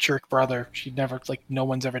jerk brother, she'd never, like, no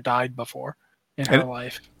one's ever died before in her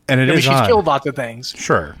life. And she's killed lots of things.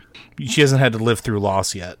 Sure. She hasn't had to live through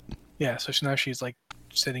loss yet. Yeah, so now she's, like,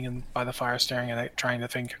 sitting by the fire staring at it, trying to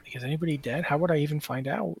think, is anybody dead? How would I even find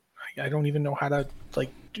out? I don't even know how to,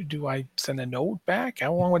 like, do I send a note back?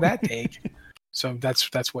 How long would that take? So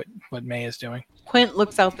that's what May is doing. Quint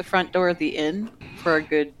looks out the front door of the inn for a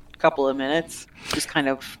good couple of minutes, just kind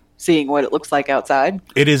of seeing what it looks like outside.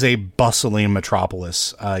 It is a bustling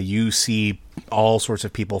metropolis. You see all sorts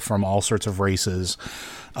of people from all sorts of races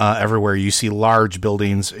everywhere. You see large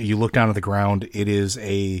buildings. You look down at the ground. It is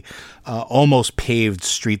a almost paved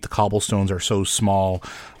street. The cobblestones are so small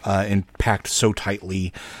and packed so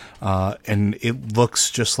tightly. And it looks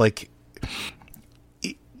just like...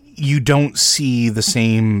 You don't see the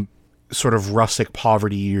same sort of rustic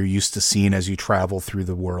poverty you're used to seeing as you travel through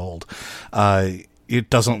the world. It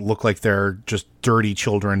doesn't look like they're just dirty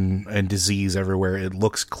children and disease everywhere. It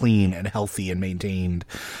looks clean and healthy and maintained.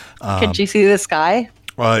 Can you see the sky?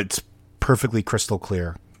 It's perfectly crystal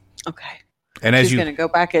clear. Okay. And she's going to go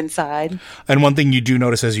back inside. And one thing you do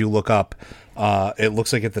notice as you look up, it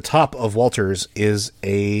looks like at the top of Walter's is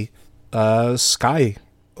a sky...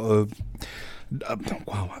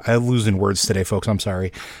 wow, I'm losing words today, folks. I'm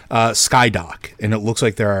sorry. Sky dock, and it looks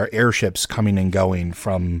like there are airships coming and going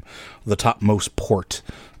from the topmost port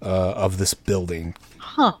of this building.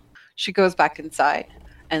 Huh. She goes back inside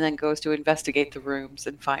and then goes to investigate the rooms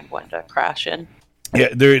and find one to crash in. Yeah,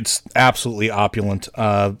 it's absolutely opulent.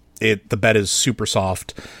 The bed is super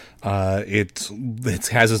soft. It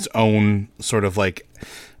has its own sort of like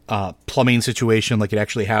plumbing situation, like it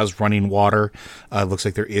actually has running water. It looks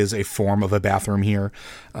like there is a form of a bathroom here.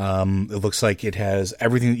 It looks like it has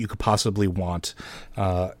everything that you could possibly want.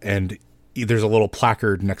 And there's a little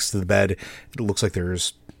placard next to the bed. It looks like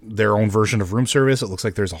there's their own version of room service. It looks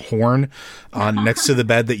like there's a horn next to the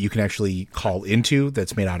bed that you can actually call into,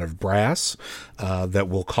 that's made out of brass, that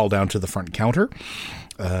will call down to the front counter.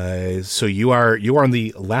 So you are in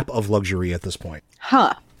the lap of luxury at this point.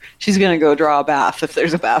 Huh. She's going to go draw a bath if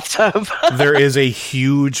there's a bathtub. There is a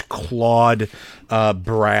huge clawed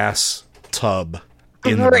brass tub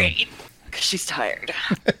in the room. Because she's tired.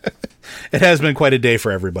 It has been quite a day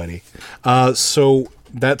for everybody. So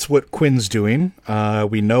that's what Quinn's doing.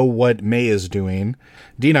 We know what May is doing.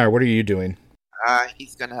 Dinar, what are you doing?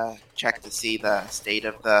 He's going to check to see the state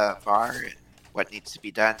of the bar and what needs to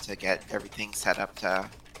be done to get everything set up to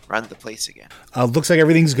run the place again. Looks like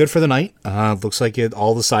everything's good for the night. Looks like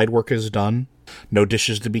all the side work is done. No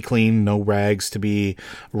dishes to be cleaned, no rags to be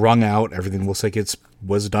wrung out. Everything looks like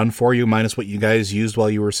was done for you, minus what you guys used while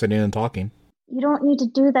you were sitting and talking. You don't need to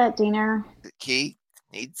do that, Dinar. He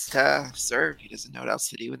needs to serve. He doesn't know what else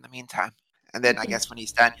to do in the meantime. And then I guess when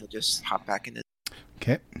he's done, he'll just hop back into...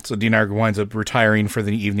 Okay, so Dinar winds up retiring for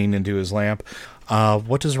the evening into his lamp.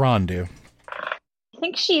 What does Ron do? I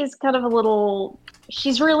think she's kind of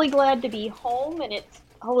she's really glad to be home, and it's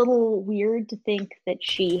a little weird to think that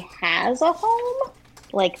she has a home.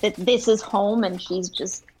 Like, that this is home, and she's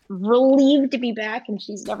just relieved to be back, and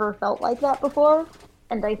she's never felt like that before.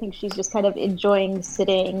 And I think she's just kind of enjoying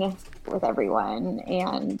sitting with everyone,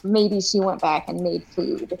 and maybe she went back and made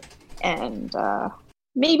food, and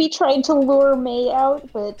maybe tried to lure May out,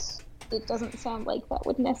 but it doesn't sound like that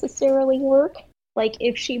would necessarily work. Like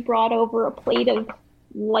if she brought over a plate of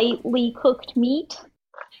lightly cooked meat.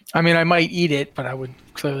 I mean, I might eat it, but I would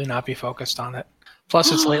clearly not be focused on it.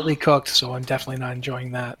 Plus, it's lightly cooked, so I'm definitely not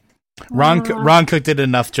enjoying that. Ron cooked it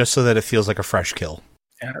enough just so that it feels like a fresh kill.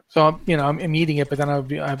 Yeah. So I'm eating it, but then I'd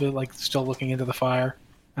be like still looking into the fire,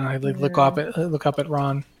 and I look up at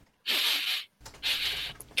Ron.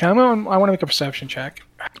 Okay, I want to make a perception check.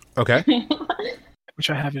 Okay. Which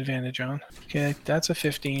I have advantage on. Okay, that's a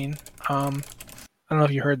 15. I don't know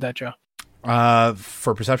if you heard that, Joe.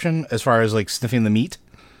 For perception, as far as like sniffing the meat?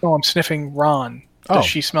 Oh, I'm sniffing Ron. Does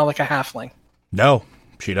she smell like a halfling? No,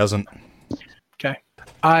 she doesn't. Okay.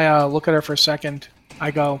 I look at her for a second.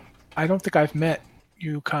 I go, I don't think I've met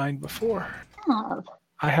you kind before.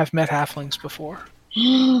 I have met halflings before.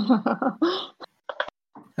 And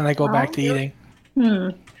I go back to eating.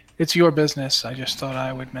 It's your business. I just thought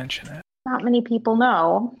I would mention it. Not many people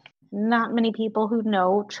know. Not many people who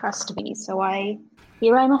know trust me. So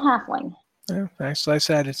here I'm a halfling. Yeah, as I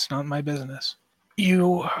said, it's not my business.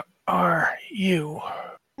 You are you.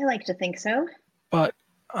 I like to think so. But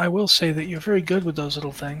I will say that you're very good with those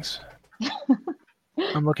little things.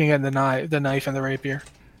 I'm looking at the knife and the rapier.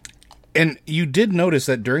 And you did notice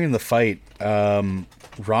that during the fight,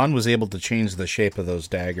 Ron was able to change the shape of those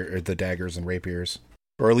the daggers and rapiers.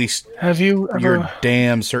 Or at least you're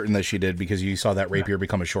damn certain that she did, because you saw that rapier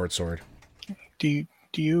become a short sword. Do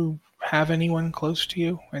you have anyone close to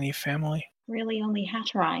you? Any family? Really only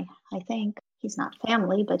Hatterai, I think. He's not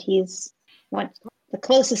family, but he's the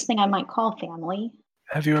closest thing I might call family.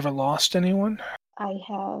 Have you ever lost anyone? I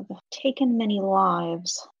have taken many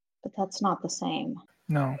lives, but that's not the same.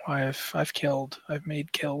 No, I've killed. I've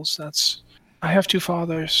made kills. I have 2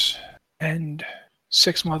 fathers and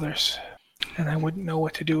 6 mothers, and I wouldn't know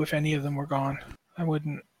what to do if any of them were gone. I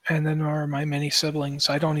wouldn't. And then there are my many siblings.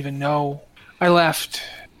 I don't even know. I left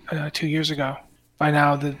 2 years ago. By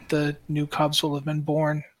now, the new cubs will have been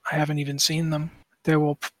born. I haven't even seen them. There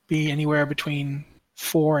will be anywhere between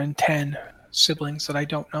 4 and 10 siblings that I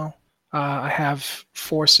don't know. I have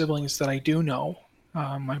 4 siblings that I do know.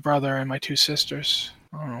 My brother and my 2 sisters.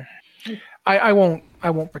 I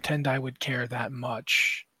won't pretend I would care that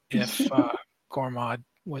much if Gormod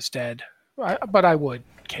was dead. But I would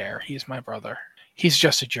care. He's my brother. He's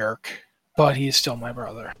just a jerk, but he's still my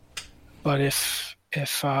brother. But if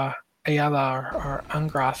Ayala or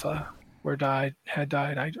Angratha had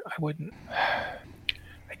died, I wouldn't.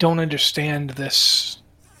 I don't understand this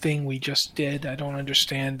thing we just did. I don't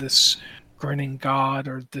understand this grinning god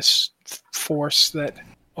or this force that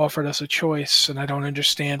offered us a choice, and I don't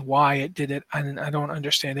understand why it did it, and I don't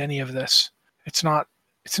understand any of this. It's not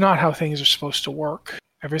how things are supposed to work.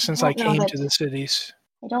 Ever since I came to the cities.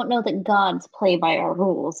 I don't know that gods play by our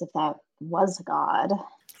rules, if that was a god.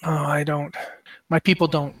 Oh, I don't. My people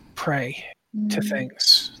don't pray to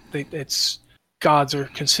things. Gods are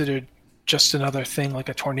considered just another thing, like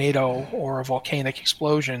a tornado or a volcanic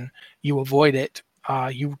explosion. You avoid it.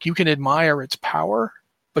 You can admire its power,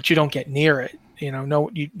 but you don't get near it.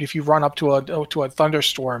 If you run up to a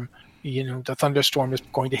thunderstorm, the thunderstorm is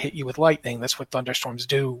going to hit you with lightning. That's what thunderstorms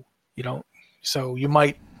do. So you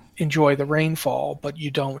might enjoy the rainfall, but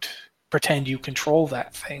you don't pretend you control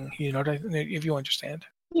that thing. If you understand.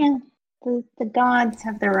 Yeah, the gods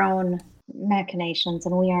have their own machinations,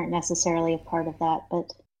 and we aren't necessarily a part of that.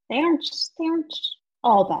 But they aren't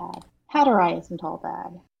all bad. Hatterai isn't all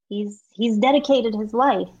bad. He's dedicated his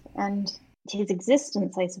life and his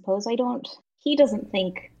existence, I suppose. He doesn't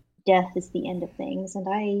think death is the end of things, and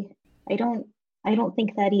I don't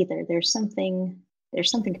think that either. There's something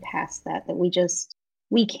past that we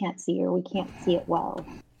can't see, or we can't see it well.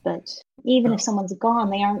 But even if someone's gone,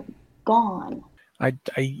 they aren't gone. I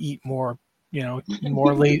eat more,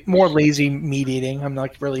 more lazy meat eating. I'm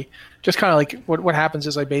like really just kind of like what happens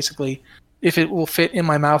is I basically, if it will fit in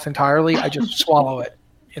my mouth entirely, I just swallow it.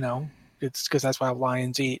 It's because that's how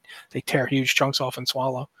lions eat. They tear huge chunks off and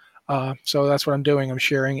swallow. So that's what I'm doing. I'm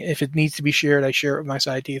shearing. If it needs to be sheared, I shear it with my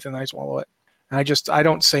side teeth and I swallow it. And I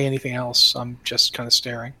don't say anything else. I'm just kind of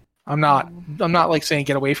staring. I'm not like saying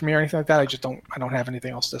get away from me or anything like that. I don't have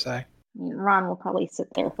anything else to say. Ron will probably sit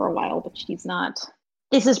there for a while, but she's not.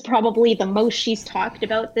 This is probably the most she's talked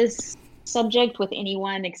about this subject with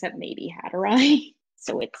anyone except maybe Hatterai.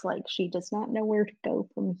 So it's like she does not know where to go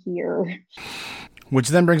from here. Which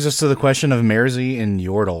then brings us to the question of Merzy and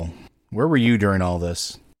Yordle. Where were you during all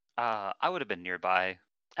this? I would have been nearby,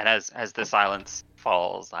 and as the silence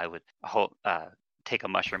falls, I would take a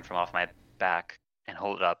mushroom from off my back and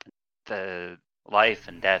hold it up. The life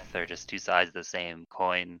and death are just 2 sides of the same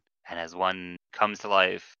coin, and as one comes to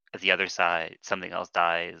life, at the other side, something else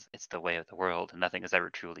dies. It's the way of the world, and nothing is ever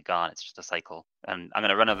truly gone. It's just a cycle. And I'm going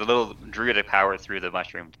to run a little druidic power through the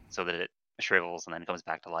mushroom so that it shrivels and then comes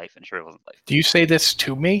back to life and shrivels in life. Do you say this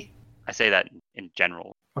to me? I say that in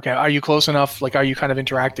general. Okay. Are you close enough? Like, are you kind of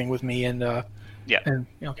interacting with me? And yeah. And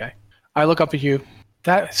okay. I look up at you.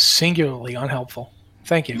 That is singularly unhelpful.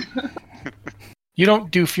 Thank you. You don't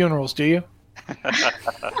do funerals, do you?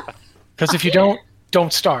 Because if you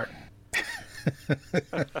don't start.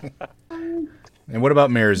 And what about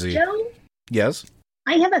Merzy? Joe? Yes?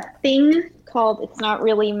 I have a thing called, it's not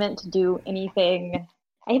really meant to do anything.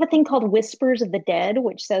 I have a thing called Whispers of the Dead,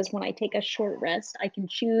 which says when I take a short rest, I can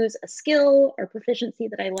choose a skill or proficiency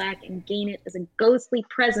that I lack and gain it as a ghostly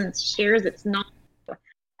presence shares its knowledge.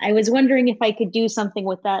 I was wondering if I could do something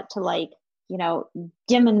with that to, like, you know,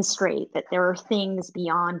 demonstrate that there are things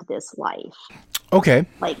beyond this life. Okay.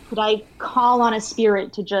 Like, could I call on a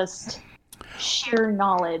spirit to just share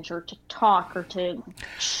knowledge or to talk or to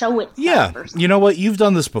show itself? Yeah. Or something? You know what? You've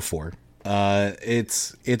done this before.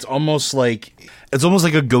 It's almost like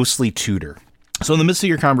a ghostly tutor. So in the midst of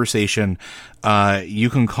your conversation, you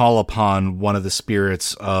can call upon one of the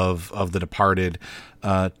spirits of the departed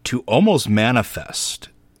to almost manifest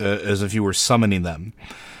as if you were summoning them.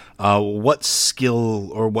 What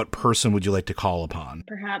skill or what person would you like to call upon?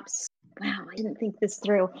 Perhaps. Wow, I didn't think this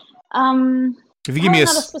through. If you give me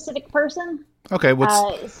not a specific person. Okay,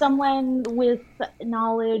 what's someone with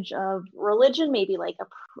knowledge of religion, maybe like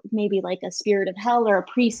a spirit of hell or a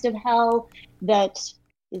priest of hell that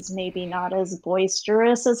is maybe not as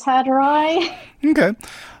boisterous as Hadrai. Okay.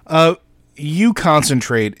 You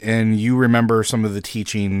concentrate and you remember some of the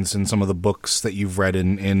teachings and some of the books that you've read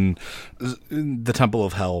in the Temple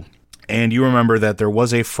of Hell. And you remember that there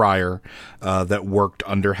was a friar that worked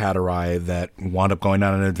under Hadrai that wound up going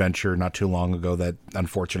on an adventure not too long ago that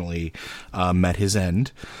unfortunately met his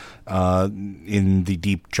end in the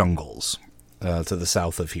deep jungles to the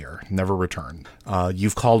south of here. Never returned.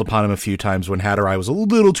 You've called upon him a few times when Hadrai was a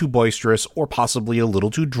little too boisterous or possibly a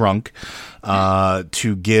little too drunk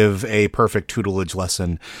to give a perfect tutelage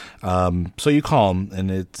lesson. So you call him,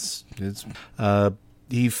 and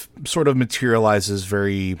he sort of materializes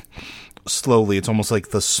very slowly. It's almost like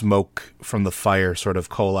the smoke from the fire sort of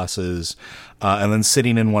coalesces. And then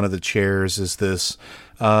sitting in one of the chairs is this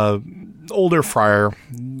older friar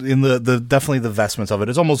in the definitely the vestments of it.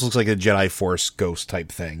 It almost looks like a Jedi Force ghost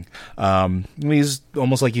type thing. He's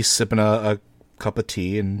almost like he's sipping a cup of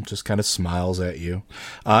tea and just kind of smiles at you.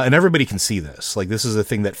 And everybody can see this. Like, this is a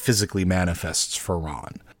thing that physically manifests for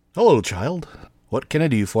Ron. Hello, child. What can I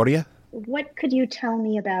do for you? What could you tell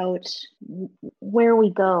me about where we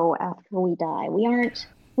go after we die? We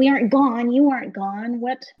aren't gone. You aren't gone.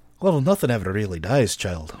 What? Well, nothing ever really dies,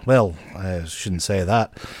 child. Well, I shouldn't say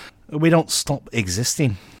that. We don't stop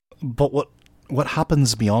existing. But what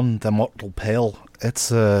happens beyond the mortal pale,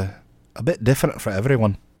 it's a bit different for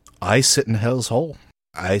everyone. I sit in Hell's Hall.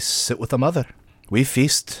 I sit with the mother. We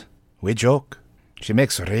feast. We joke. She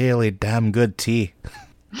makes really damn good tea.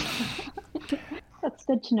 That's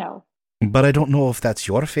good to know. But I don't know if that's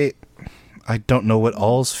your fate. I don't know what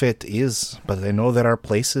all's fate is, but I know there are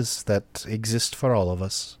places that exist for all of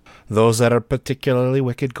us. Those that are particularly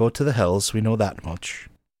wicked go to the hells, we know that much.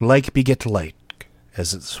 Like beget like,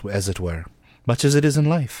 as it were, much as it is in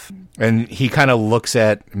life. And he kind of looks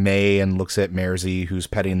at May and looks at Merzy, who's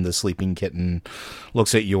petting the sleeping kitten,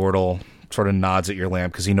 looks at Yordle, sort of nods at your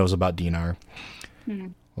lamp because he knows about Dinar.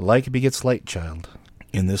 Like begets like, child,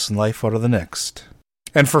 in this life or the next.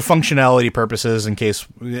 And for functionality purposes, in case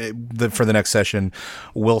for the next session,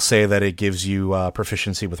 we'll say that it gives you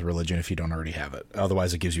proficiency with religion if you don't already have it.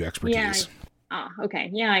 Otherwise, it gives you expertise. Yeah. Okay.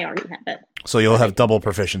 Yeah, I already have it. So you'll have double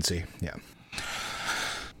proficiency. Yeah.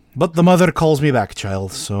 But the mother calls me back,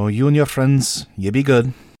 child. So you and your friends, you be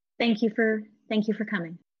good. Thank you for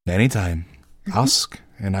coming. Anytime. Ask,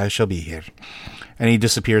 and I shall be here. And he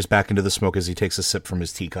disappears back into the smoke as he takes a sip from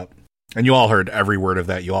his teacup. And you all heard every word of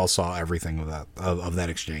that. You all saw everything of that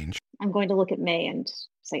exchange. I'm going to look at May and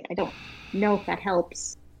say, I don't know if that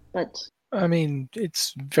helps, but... I mean,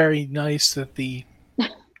 it's very nice that the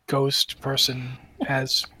ghost person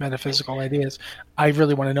has metaphysical ideas. I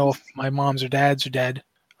really want to know if my moms or dads are dead.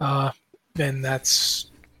 Then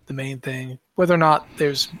that's the main thing. Whether or not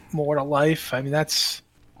there's more to life, I mean,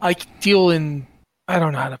 I deal in... I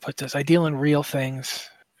don't know how to put this. I deal in real things.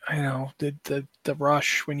 I know, the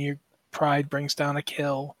rush when your pride brings down a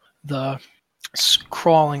kill, the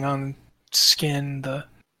crawling on skin,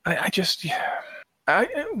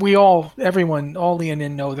 everyone, all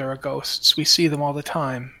Leonin know there are ghosts. We see them all the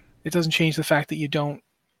time. It doesn't change the fact that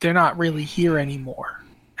they're not really here anymore.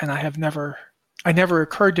 And I have never it never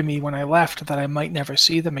occurred to me when I left that I might never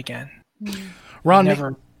see them again. Ron,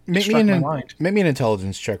 never make struck my mind. me an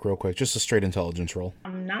intelligence check real quick, just a straight intelligence roll.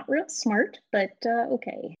 I'm not real smart, but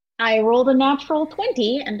okay. I rolled a natural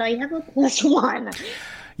 20, and I have a +1.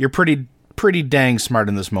 You're pretty dang smart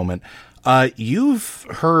in this moment. You've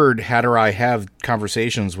heard Hatterai have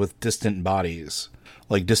conversations with distant bodies,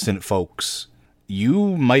 like distant folks.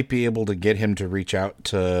 You might be able to get him to reach out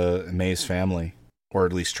to May's family, or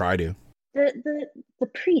at least try to. The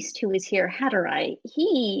priest who is here, Hatterai,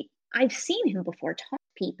 I've seen him before talk to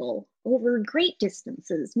people over great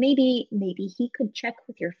distances. Maybe he could check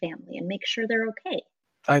with your family and make sure they're okay.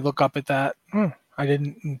 I look up at that. I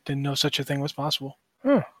didn't know such a thing was possible.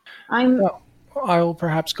 I'll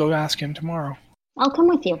perhaps go ask him tomorrow. I'll come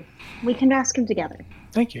with you. We can ask him together.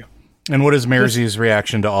 Thank you. And what is Mersey's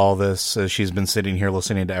reaction to all this as she's been sitting here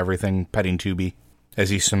listening to everything, petting Tubi as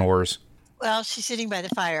he snores? Well, she's sitting by the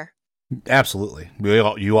fire. Absolutely.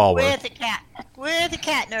 You all were. With the cat. With the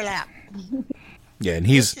cat in her lap. Yeah, and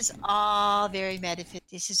he's... This is all very metaphysical.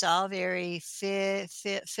 This is all very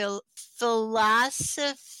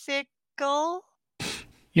philosophical.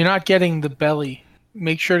 You're not getting the belly.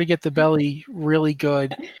 Make sure to get the belly really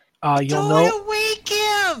good. You'll know. Don't wake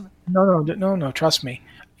him! No. Trust me.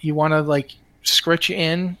 You want to scritch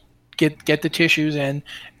in, get the tissues in,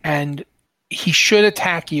 and he should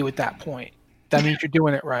attack you at that point. That means you're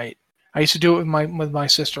doing it right. I used to do it with my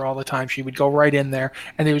sister all the time. She would go right in there,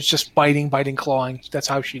 and it was just biting, clawing. That's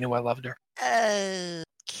how she knew I loved her.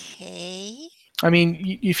 Okay. I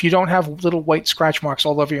mean, if you don't have little white scratch marks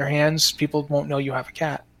all over your hands, people won't know you have a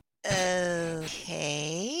cat.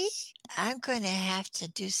 Okay. I'm going to have to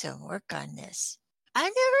do some work on this. I've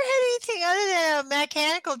never had anything other than a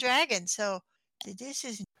mechanical dragon, so this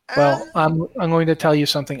is... Well, I'm going to tell you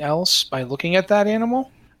something else by looking at that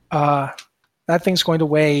animal. That thing's going to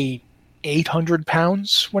weigh 800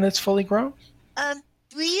 pounds when it's fully grown.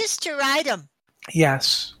 We used to ride them.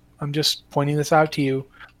 Yes. I'm just pointing this out to you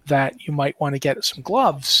that you might want to get some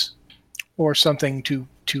gloves or something to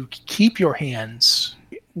keep your hands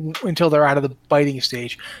until they're out of the biting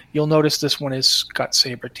stage. You'll notice this one has got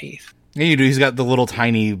saber teeth. Yeah, you do. He's got the little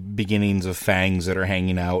tiny beginnings of fangs that are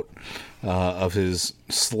hanging out of his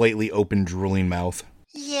slightly open, drooling mouth.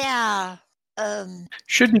 Yeah.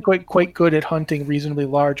 Should be quite good at hunting reasonably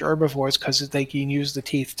large herbivores because they can use the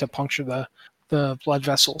teeth to puncture the blood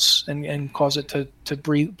vessels and cause it to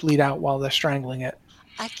bleed out while they're strangling it.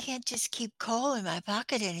 I can't just keep coal in my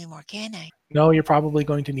pocket anymore, can I? No, you're probably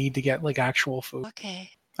going to need to get actual food. Okay.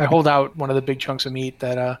 I hold out one of the big chunks of meat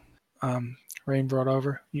that Rain brought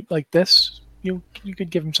over. Like this, you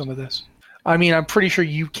could give him some of this. I mean, I'm pretty sure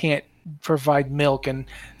you can't provide milk, and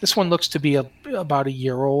this one looks to be about a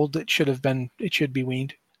year old. It should be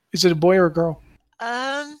weaned. Is it a boy or a girl?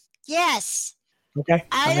 Yes. Okay.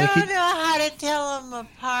 I don't know how to tell them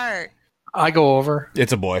apart. I go over.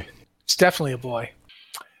 It's a boy. It's definitely a boy.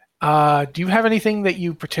 Do you have anything that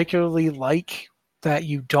you particularly like that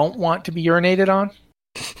you don't want to be urinated on?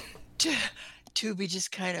 Tubi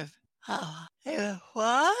just kind of,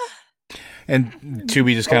 what? And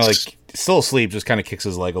Tubi just kind of still asleep, just kind of kicks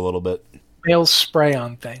his leg a little bit. Males spray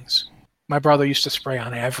on things. My brother used to spray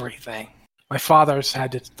on everything. My father's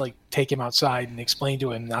had to take him outside and explain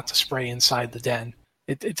to him not to spray inside the den.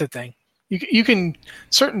 It's a thing. You can,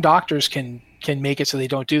 certain doctors can make it so they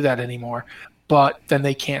don't do that anymore, but then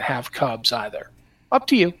they can't have cubs either. Up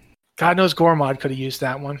to you. God knows Gormod could have used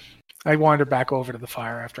that one. I wander back over to the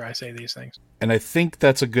fire after I say these things. And I think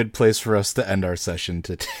that's a good place for us to end our session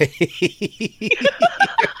today.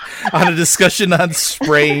 On a discussion on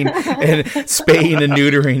spaying and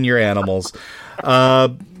neutering your animals.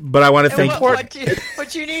 But I want to thank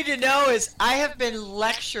what you need to know is I have been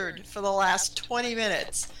lectured for the last 20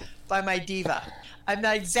 minutes by my diva. I'm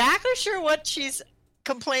not exactly sure what she's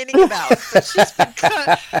complaining about, but she's been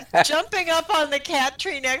jumping up on the cat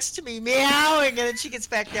tree next to me, meowing, and then she gets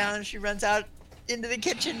back down and she runs out into the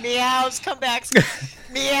kitchen, meows, comes back,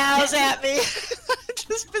 meows at me. I've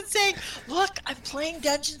just been saying, look, I'm playing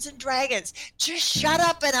Dungeons and Dragons. Just shut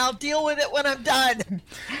up and I'll deal with it when I'm done.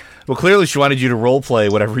 Well, clearly she wanted you to role play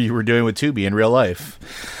whatever you were doing with Tubi in real life.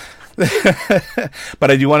 But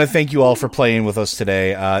I do want to thank you all for playing with us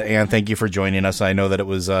today, and thank you for joining us. I know that it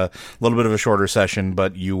was a little bit of a shorter session,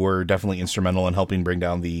 but you were definitely instrumental in helping bring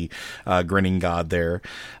down the grinning god there.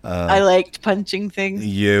 I liked punching things.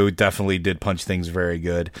 You definitely did punch things very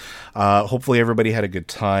good. Hopefully everybody had a good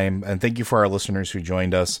time, and thank you for our listeners who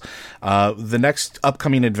joined us. The next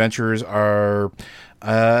upcoming adventures are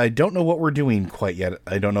I don't know what we're doing quite yet.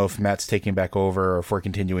 I don't know if Matt's taking back over or if we're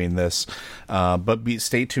continuing this, but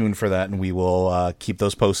stay tuned for that, and we will keep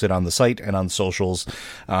those posted on the site and on socials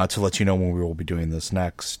to let you know when we will be doing this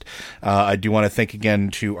next. I do want to thank again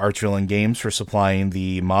to Archvillain Games for supplying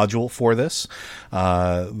the module for this.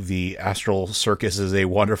 The Astral Circus is a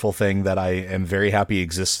wonderful thing that I am very happy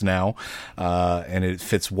exists now, and it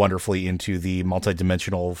fits wonderfully into the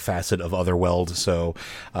multidimensional facet of Otherweald, so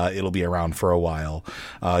it'll be around for a while.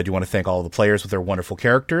 I do want to thank all of the players with their wonderful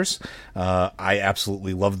characters. I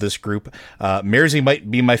absolutely love this group. Mersey might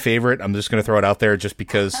be my favorite. I'm just going to throw it out there just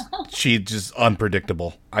because she's just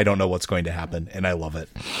unpredictable. I don't know what's going to happen, and I love it.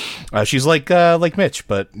 She's like Mitch,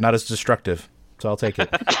 but not as destructive, so I'll take it.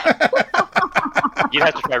 You'd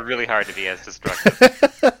have to try really hard to be as destructive.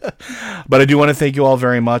 But I do want to thank you all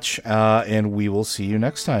very much, and we will see you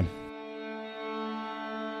next time.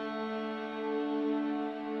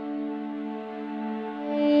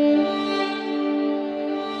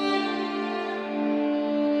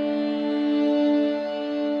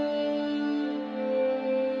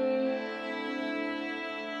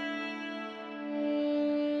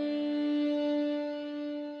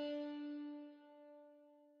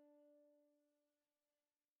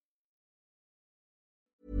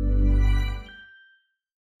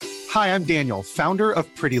 Hi, I'm Daniel, founder of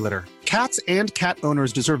Pretty Litter. Cats and cat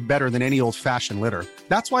owners deserve better than any old-fashioned litter.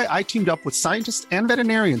 That's why I teamed up with scientists and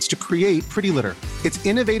veterinarians to create Pretty Litter. Its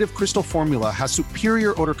innovative crystal formula has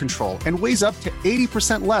superior odor control and weighs up to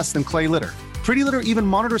 80% less than clay litter. Pretty Litter even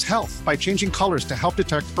monitors health by changing colors to help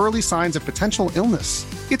detect early signs of potential illness.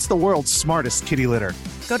 It's the world's smartest kitty litter.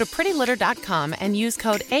 Go to prettylitter.com and use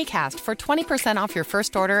code ACAST for 20% off your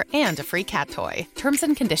first order and a free cat toy. Terms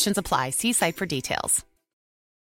and conditions apply. See site for details.